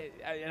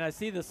 And I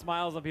see the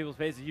smiles on people's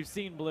faces. You've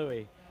seen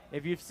Bluey.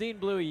 If you've seen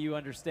Bluey, you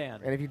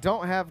understand. And if you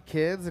don't have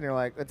kids and you're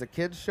like, it's a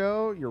kids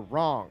show, you're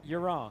wrong.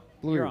 You're wrong.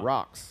 Bluey You're wrong.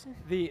 rocks.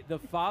 The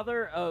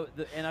father of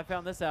and I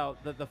found this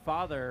out, that the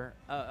father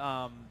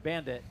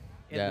Bandit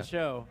in Yeah. the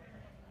show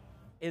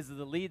is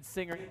the lead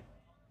singer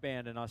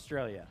band in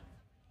Australia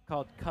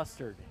called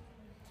Custard.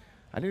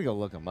 I need to go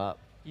look them up.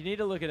 You need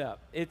to look it up.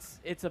 It's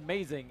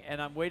amazing,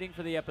 and I'm waiting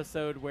for the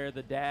episode where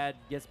the dad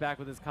gets back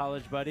with his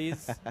college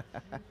buddies,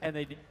 and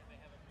they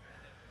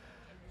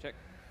check.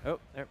 Oh,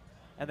 there,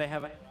 and they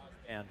have a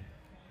band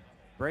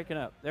breaking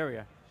up. There we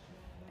go.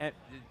 And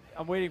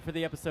I'm waiting for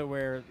the episode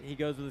where he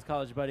goes with his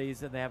college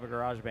buddies and they have a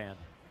garage band,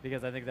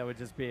 because I think that would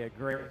just be a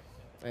great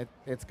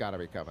It's got to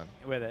be coming.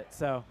 with it.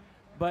 So,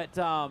 but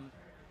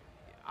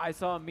I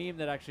saw a meme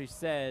that actually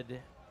said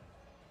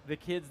the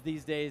kids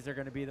these days are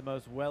going to be the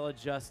most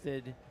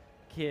well-adjusted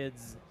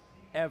kids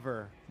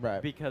ever,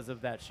 Right. because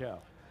of that show.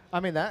 I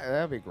mean,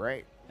 that'd be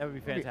great. That would be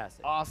That'd be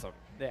fantastic. awesome.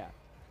 Yeah.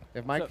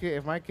 If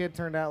my kid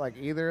turned out like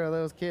either of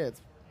those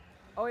kids,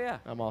 Oh yeah.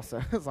 I'm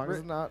also as long as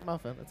it's not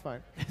Muffin, it's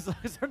fine. As long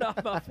as they're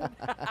not muffin.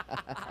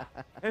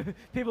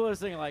 People are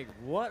saying like,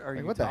 "What are Like,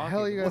 you? what the talking?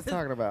 hell are you guys What is-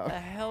 talking about? The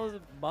hell is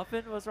a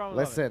muffin? What's wrong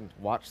with Listen,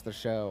 watch the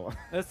show. muffin?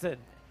 Listen,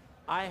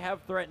 I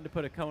have threatened to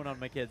put a cone on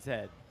my kid's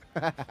head.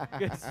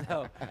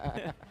 So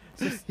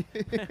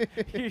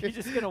you're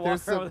just gonna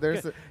walk around with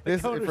the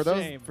cone of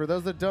shame. For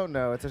those that don't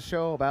know, it's a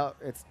show about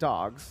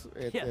dogs.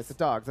 Yes. It's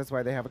dogs. That's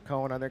why they have a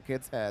cone on their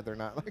kid's head. They're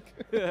not like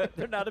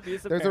They're not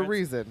abusive. There's a parents.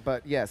 reason,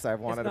 but yes, I've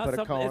wanted to put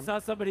a cone. It's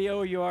not somebody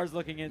OUR's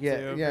looking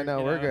into. Yeah,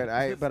 no, we're good.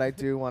 It's But I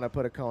do want to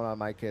put a cone on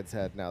my kid's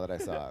head now that I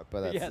saw it.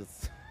 But that's Yes.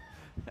 it's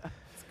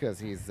because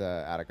he's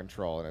out of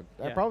control, and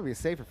Yeah. it'd probably be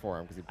safer for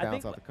him because he I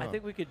bounce think off the cone. I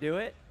think we could do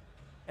it,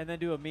 and then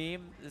do a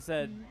meme that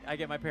said, "I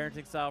get my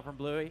parenting style from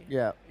Bluey."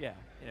 yeah, Yeah.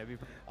 It'd be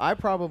I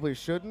probably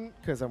shouldn't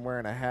because I'm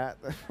wearing a hat.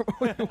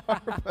 But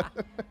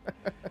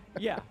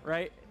yeah,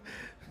 right.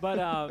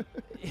 But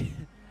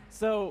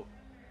so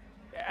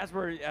as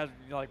we're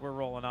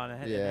rolling on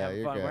and Yeah, having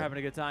you're fun, good. we're having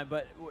a good time.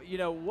 But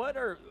what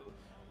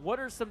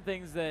are some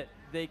things that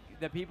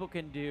people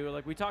can do?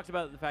 Like we talked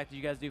about the fact that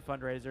you guys do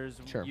fundraisers,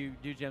 Sure. you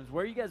do gyms.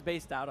 Where are you guys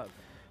based out of?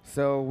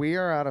 So we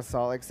are out of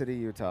Salt Lake City,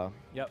 Utah.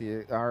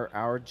 Yep.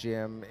 Our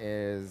gym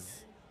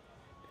is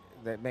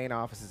the main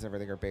offices.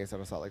 Everything are based out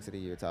of Salt Lake City,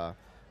 Utah.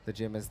 The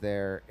gym is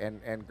there,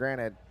 and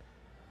granted,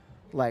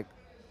 like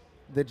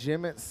the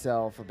gym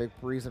itself, a big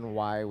reason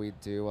why we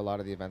do a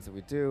lot of the events that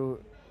we do.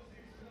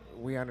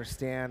 We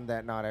understand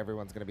that not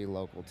everyone's going to be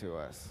local to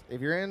us. If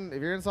you're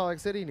in Salt Lake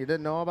City and you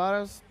didn't know about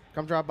us,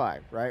 come drop by,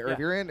 right? Or Yeah. if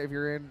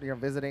you're in,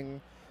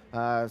 visiting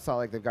Salt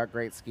Lake, they've got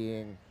great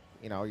skiing.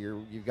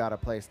 You've got a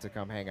place to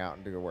come hang out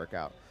and do a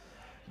workout.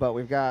 But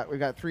we've got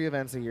 3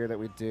 events a year that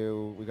we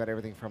do. We got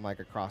everything from like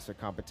a CrossFit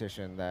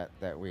competition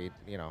that we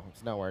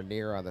it's nowhere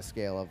near on the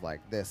scale of like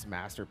this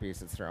masterpiece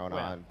that's thrown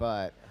Right. on.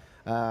 But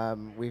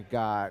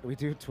we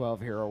do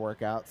 12 hero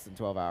workouts in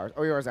 12 hours.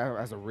 OUR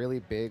has a really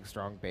big,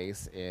 strong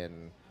base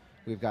in.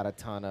 We've got a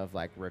ton of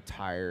like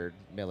retired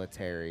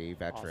military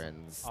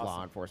veterans, Awesome.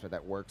 law enforcement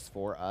that works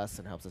for us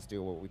and helps us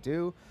do what we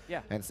do.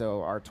 Yeah. And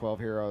so our 12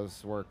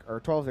 Heroes our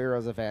 12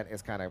 Heroes event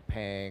is kind of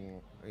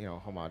paying,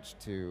 homage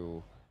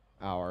to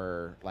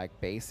our like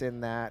base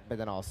in that, but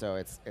then also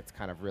it's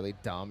kind of really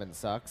dumb and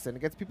sucks, and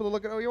it gets people to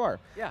look at OUR.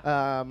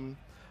 Yeah.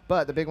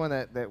 But the big one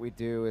that we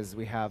do is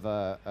we have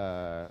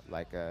an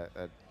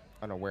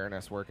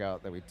awareness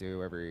workout that we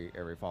do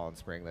every fall and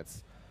spring.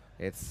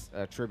 It's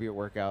a tribute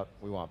workout.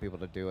 We want people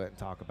to do it and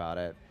talk about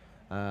it.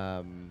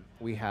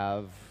 We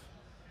have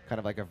kind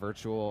of like a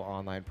virtual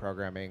online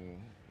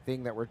programming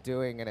thing that we're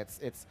doing, and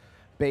it's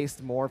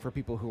based more for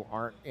people who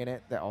aren't in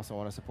it that also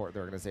want to support the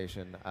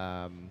organization.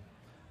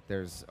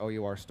 There's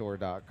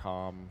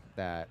OURstore.com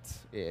that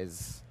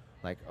is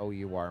like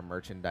OUR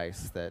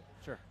merchandise that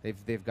Sure.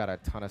 they've got a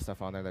ton of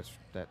stuff on there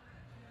that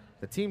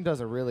the team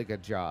does a really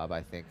good job,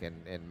 I think,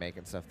 in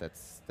making stuff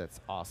that's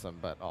awesome,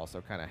 but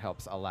also kind of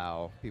helps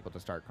allow people to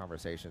start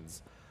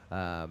conversations.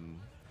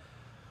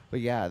 But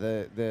yeah,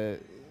 the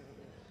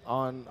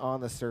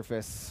on the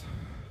surface,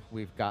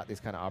 we've got these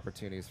kind of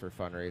opportunities for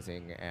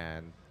fundraising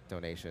and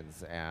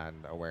donations and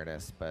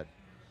awareness. But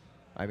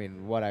I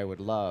mean, what I would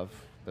love,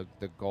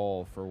 the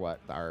goal for what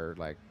our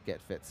like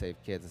Get Fit Save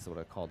Kids is what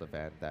I called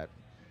event, that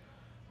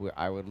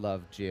I would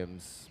love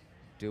gyms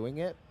doing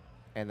it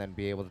and then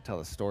be able to tell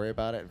a story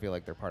about it and feel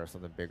like they're part of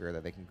something bigger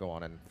that they can go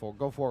on and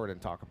go forward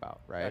and talk about,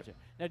 right? Gotcha.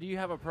 Now, do you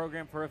have a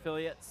program for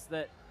affiliates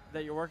that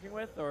you're working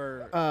with,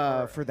 or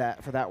for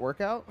that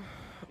workout,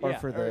 or yeah,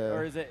 for the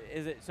or is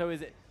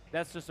it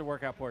that's just a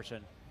workout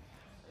portion?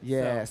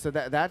 yeah, so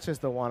that's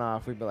just the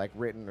one-off. We've been like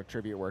written a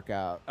tribute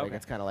workout. Like Okay.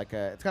 it's kind of like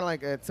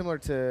it's similar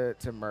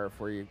to Murph,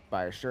 where you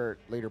buy a shirt,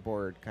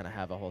 leaderboard, kind of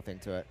have a whole thing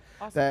to it.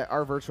 Awesome. That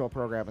our virtual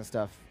program and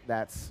stuff,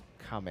 that's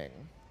coming.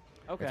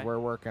 Okay. We're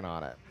working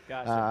on it.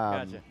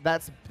 Gotcha.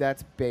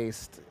 That's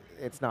based.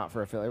 It's not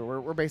for affiliate.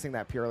 We're basing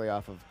that purely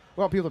off of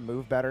we want people to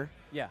move better.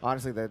 Yeah.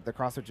 Honestly, the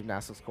CrossFit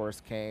gymnastics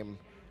course came,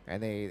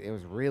 and it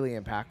was really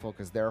impactful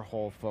because their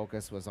whole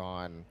focus was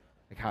on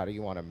like how do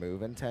you want to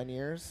move in 10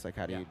 years? Like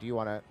how do you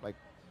want to like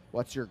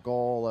what's your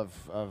goal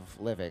of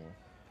living?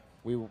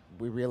 We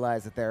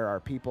realize that there are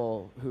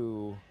people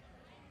who,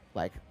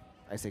 like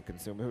I say,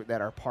 that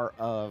are part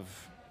of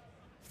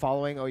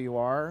following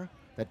OUR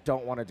that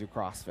don't want to do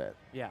CrossFit.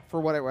 Yeah.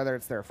 For whether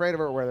it's they're afraid of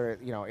it or whether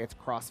it's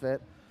CrossFit,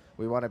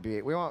 we want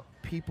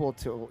people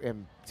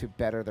to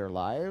better their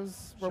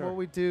lives from Sure. what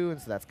we do, and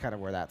so that's kind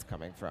of where that's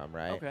coming from,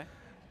 right? Okay.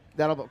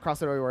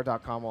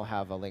 CrossFitOUR.com will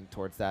have a link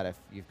towards that if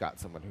you've got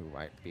someone who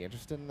might be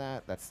interested in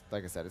that. That's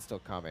like I said, it's still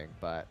coming,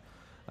 but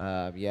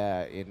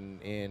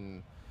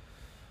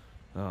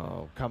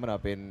coming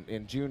up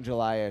in June,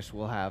 July-ish,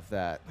 we'll have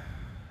that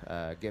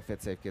Get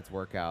Fit Save Kids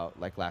workout.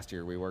 Like last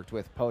year, we worked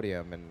with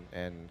Podium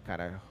and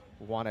kind of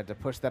wanted to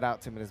push that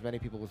out to as many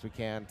people as we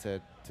can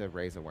to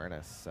raise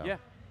awareness. So. Yeah.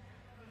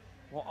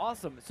 Well,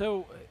 awesome.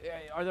 So,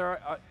 are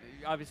there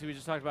obviously we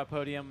just talked about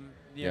Podium,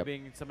 Yep.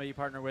 being somebody you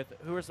partner with.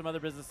 Who are some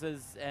other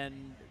businesses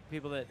and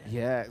people that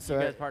Yeah, so you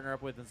guys partner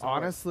up with and support?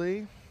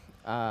 honestly,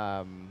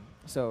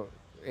 so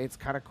it's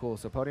kind of cool.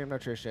 So Podium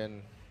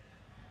Nutrition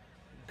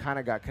kind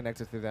of got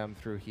connected through them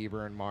through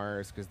Heber and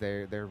Mars because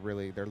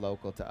they're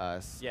local to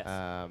us.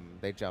 Yes.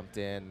 They jumped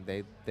in.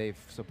 They've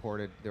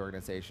supported the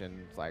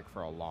organization like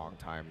for a long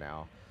time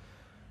now,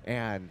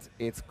 and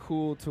it's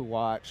cool to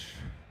watch.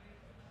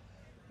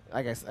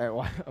 I guess I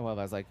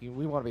was like,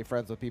 we want to be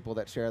friends with people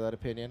that share that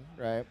opinion,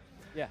 right?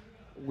 Yeah.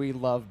 We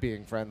love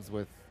being friends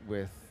with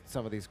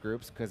some of these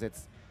groups because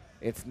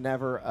it's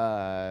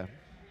never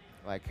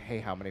like, hey,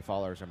 how many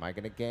followers am I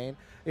going to gain?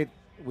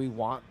 We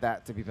want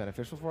that to be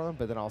beneficial for them,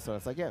 but then also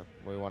it's like, yeah,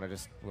 we want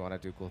to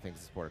do cool things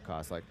to support a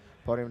cause. Like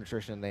Podium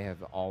Nutrition, they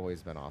have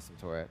always been awesome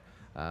to it.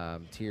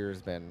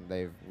 Tier's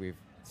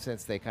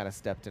since they kind of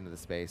stepped into the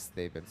space,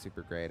 they've been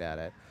super great at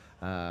it.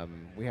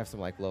 We have some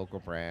like local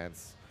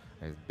brands.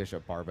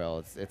 Bishop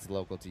Barbell, it's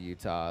local to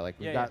Utah. Like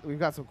we've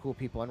got some cool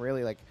people, and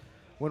really like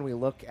when we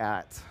look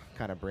at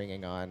kind of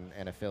bringing on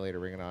an affiliate or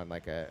bringing on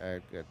like a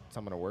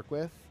someone to work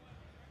with,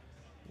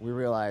 we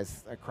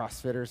realize that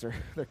CrossFitters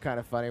they're kind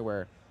of funny.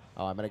 Where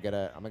I'm gonna get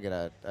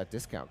a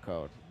discount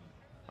code.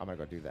 I'm gonna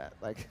go do that.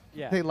 Like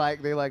they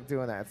like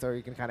doing that. So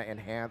you can kind of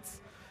enhance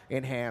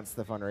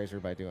the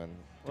fundraiser by doing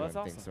that's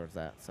things awesome. towards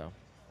that. So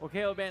Well,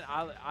 Caleb, man,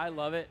 I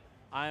love it.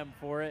 I am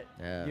for it.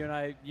 Yeah.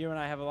 You and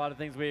I have a lot of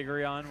things we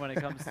agree on when it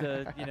comes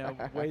to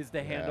ways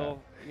to handle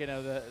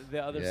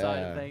the other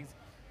side of things.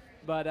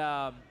 But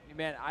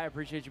man, I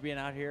appreciate you being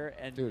out here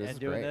and Dude, this and is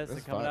doing great. this This and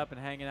is coming fun. up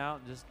and hanging out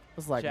and just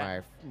this is like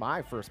chat.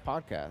 my first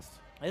podcast.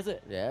 Is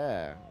it?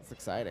 Yeah, it's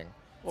exciting.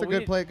 It's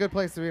a good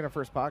place to be in a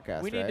first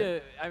podcast. We need right?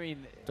 to. I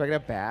mean, Do I get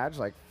a badge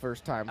like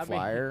first time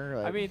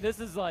flyer? I mean, this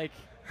is like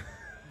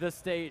the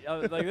state.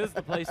 Like this is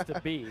the place to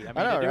be. I mean,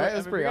 I know, to do right? It, That's I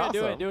mean, pretty we're gonna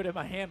awesome. Do it in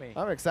Miami.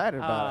 I'm excited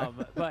about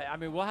it. But I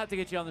mean, we'll have to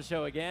get you on the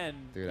show again.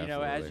 Dude, you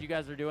know, as absolutely. you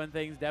guys are doing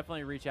things,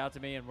 definitely reach out to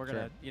me, and we're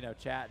gonna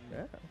chat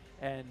and. Yeah.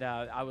 And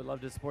I would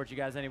love to support you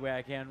guys any way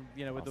I can,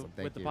 you know, with Awesome.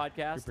 the Thank you.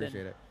 podcast. Appreciate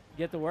and it.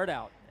 Get the word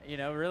out. You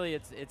know, really,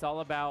 it's all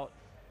about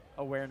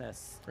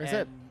awareness. That's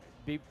and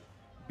it.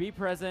 Be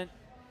present,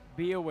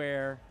 be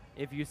aware.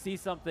 If you see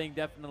something,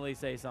 definitely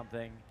say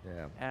something.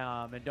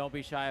 Yeah. And don't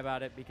be shy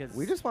about it because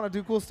We just want to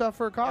do cool stuff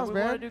for a cause, we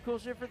man. want to do cool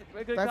shit for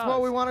a good That's cause.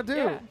 what we want to do.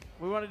 Yeah,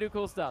 we want to do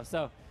cool stuff.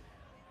 So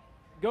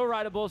go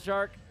ride a bull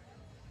shark.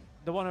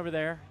 The one over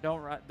there.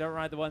 Don't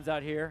ride the ones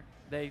out here.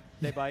 They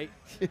bite.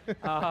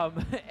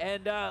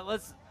 And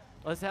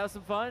let's have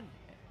some fun.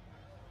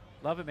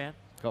 Love it, man.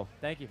 Cool.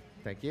 Thank you.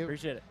 Thank you.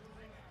 Appreciate it.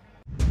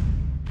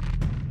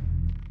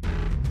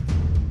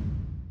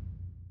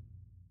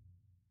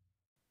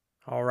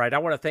 All right. I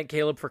want to thank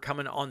Caleb for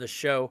coming on the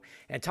show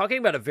and talking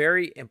about a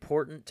very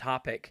important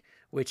topic,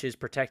 which is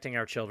protecting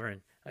our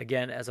children.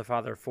 Again, as a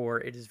father of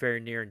 4, it is very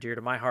near and dear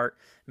to my heart,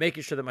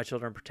 making sure that my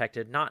children are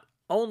protected, not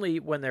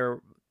only when they're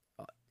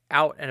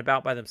out and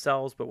about by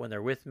themselves, but when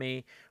they're with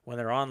me, when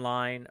they're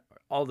online,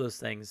 all those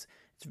things.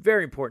 It's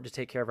very important to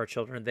take care of our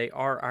children. They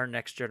are our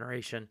next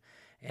generation.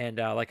 And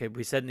like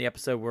we said in the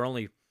episode, we're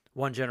only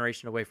one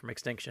generation away from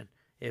extinction.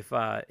 If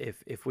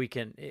we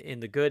can, in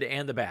the good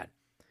and the bad.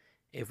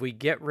 If we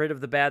get rid of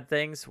the bad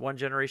things, one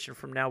generation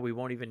from now, we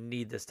won't even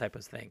need this type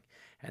of thing.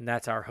 And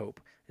that's our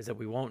hope, is that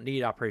we won't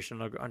need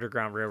Operation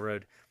Underground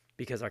Railroad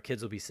because our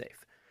kids will be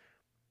safe.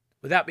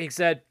 With that being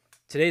said,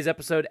 today's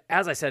episode,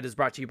 as I said, is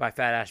brought to you by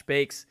Fat Ash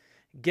Bakes.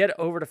 Get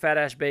over to Fat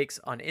Ash Bakes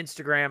on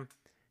Instagram.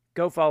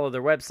 Go follow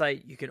their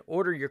website. You can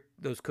order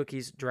those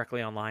cookies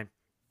directly online.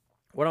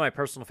 One of my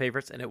personal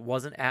favorites, and it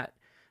wasn't at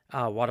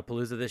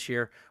Wodapalooza this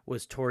year,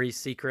 was Tori's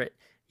Secret.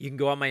 You can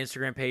go on my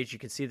Instagram page. You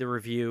can see the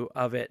review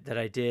of it that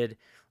I did,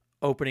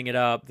 opening it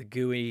up, the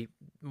gooey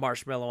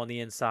marshmallow on the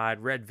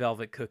inside, red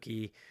velvet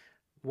cookie,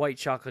 white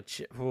chocolate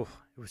chip. It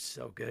was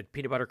so good.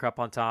 Peanut butter cup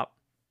on top.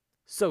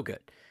 So good.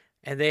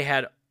 And they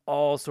had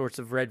all sorts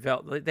of red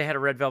velvet. They had a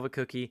red velvet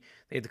cookie.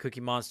 They had the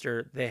Cookie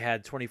Monster. They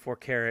had 24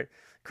 karat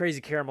crazy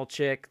caramel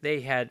chick.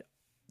 They had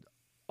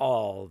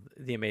all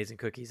the amazing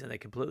cookies, and they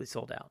completely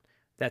sold out.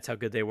 That's how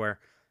good they were.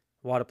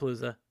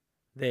 Wodapalooza,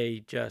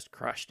 they just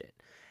crushed it.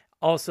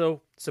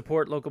 Also,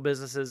 support local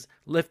businesses,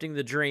 Lifting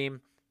the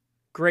Dream.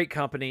 Great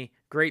company,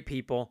 great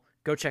people.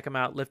 Go check them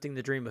out, Lifting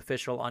the Dream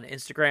Official on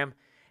Instagram.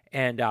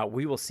 And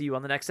we will see you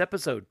on the next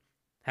episode.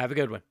 Have a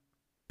good one.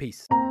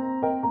 Peace.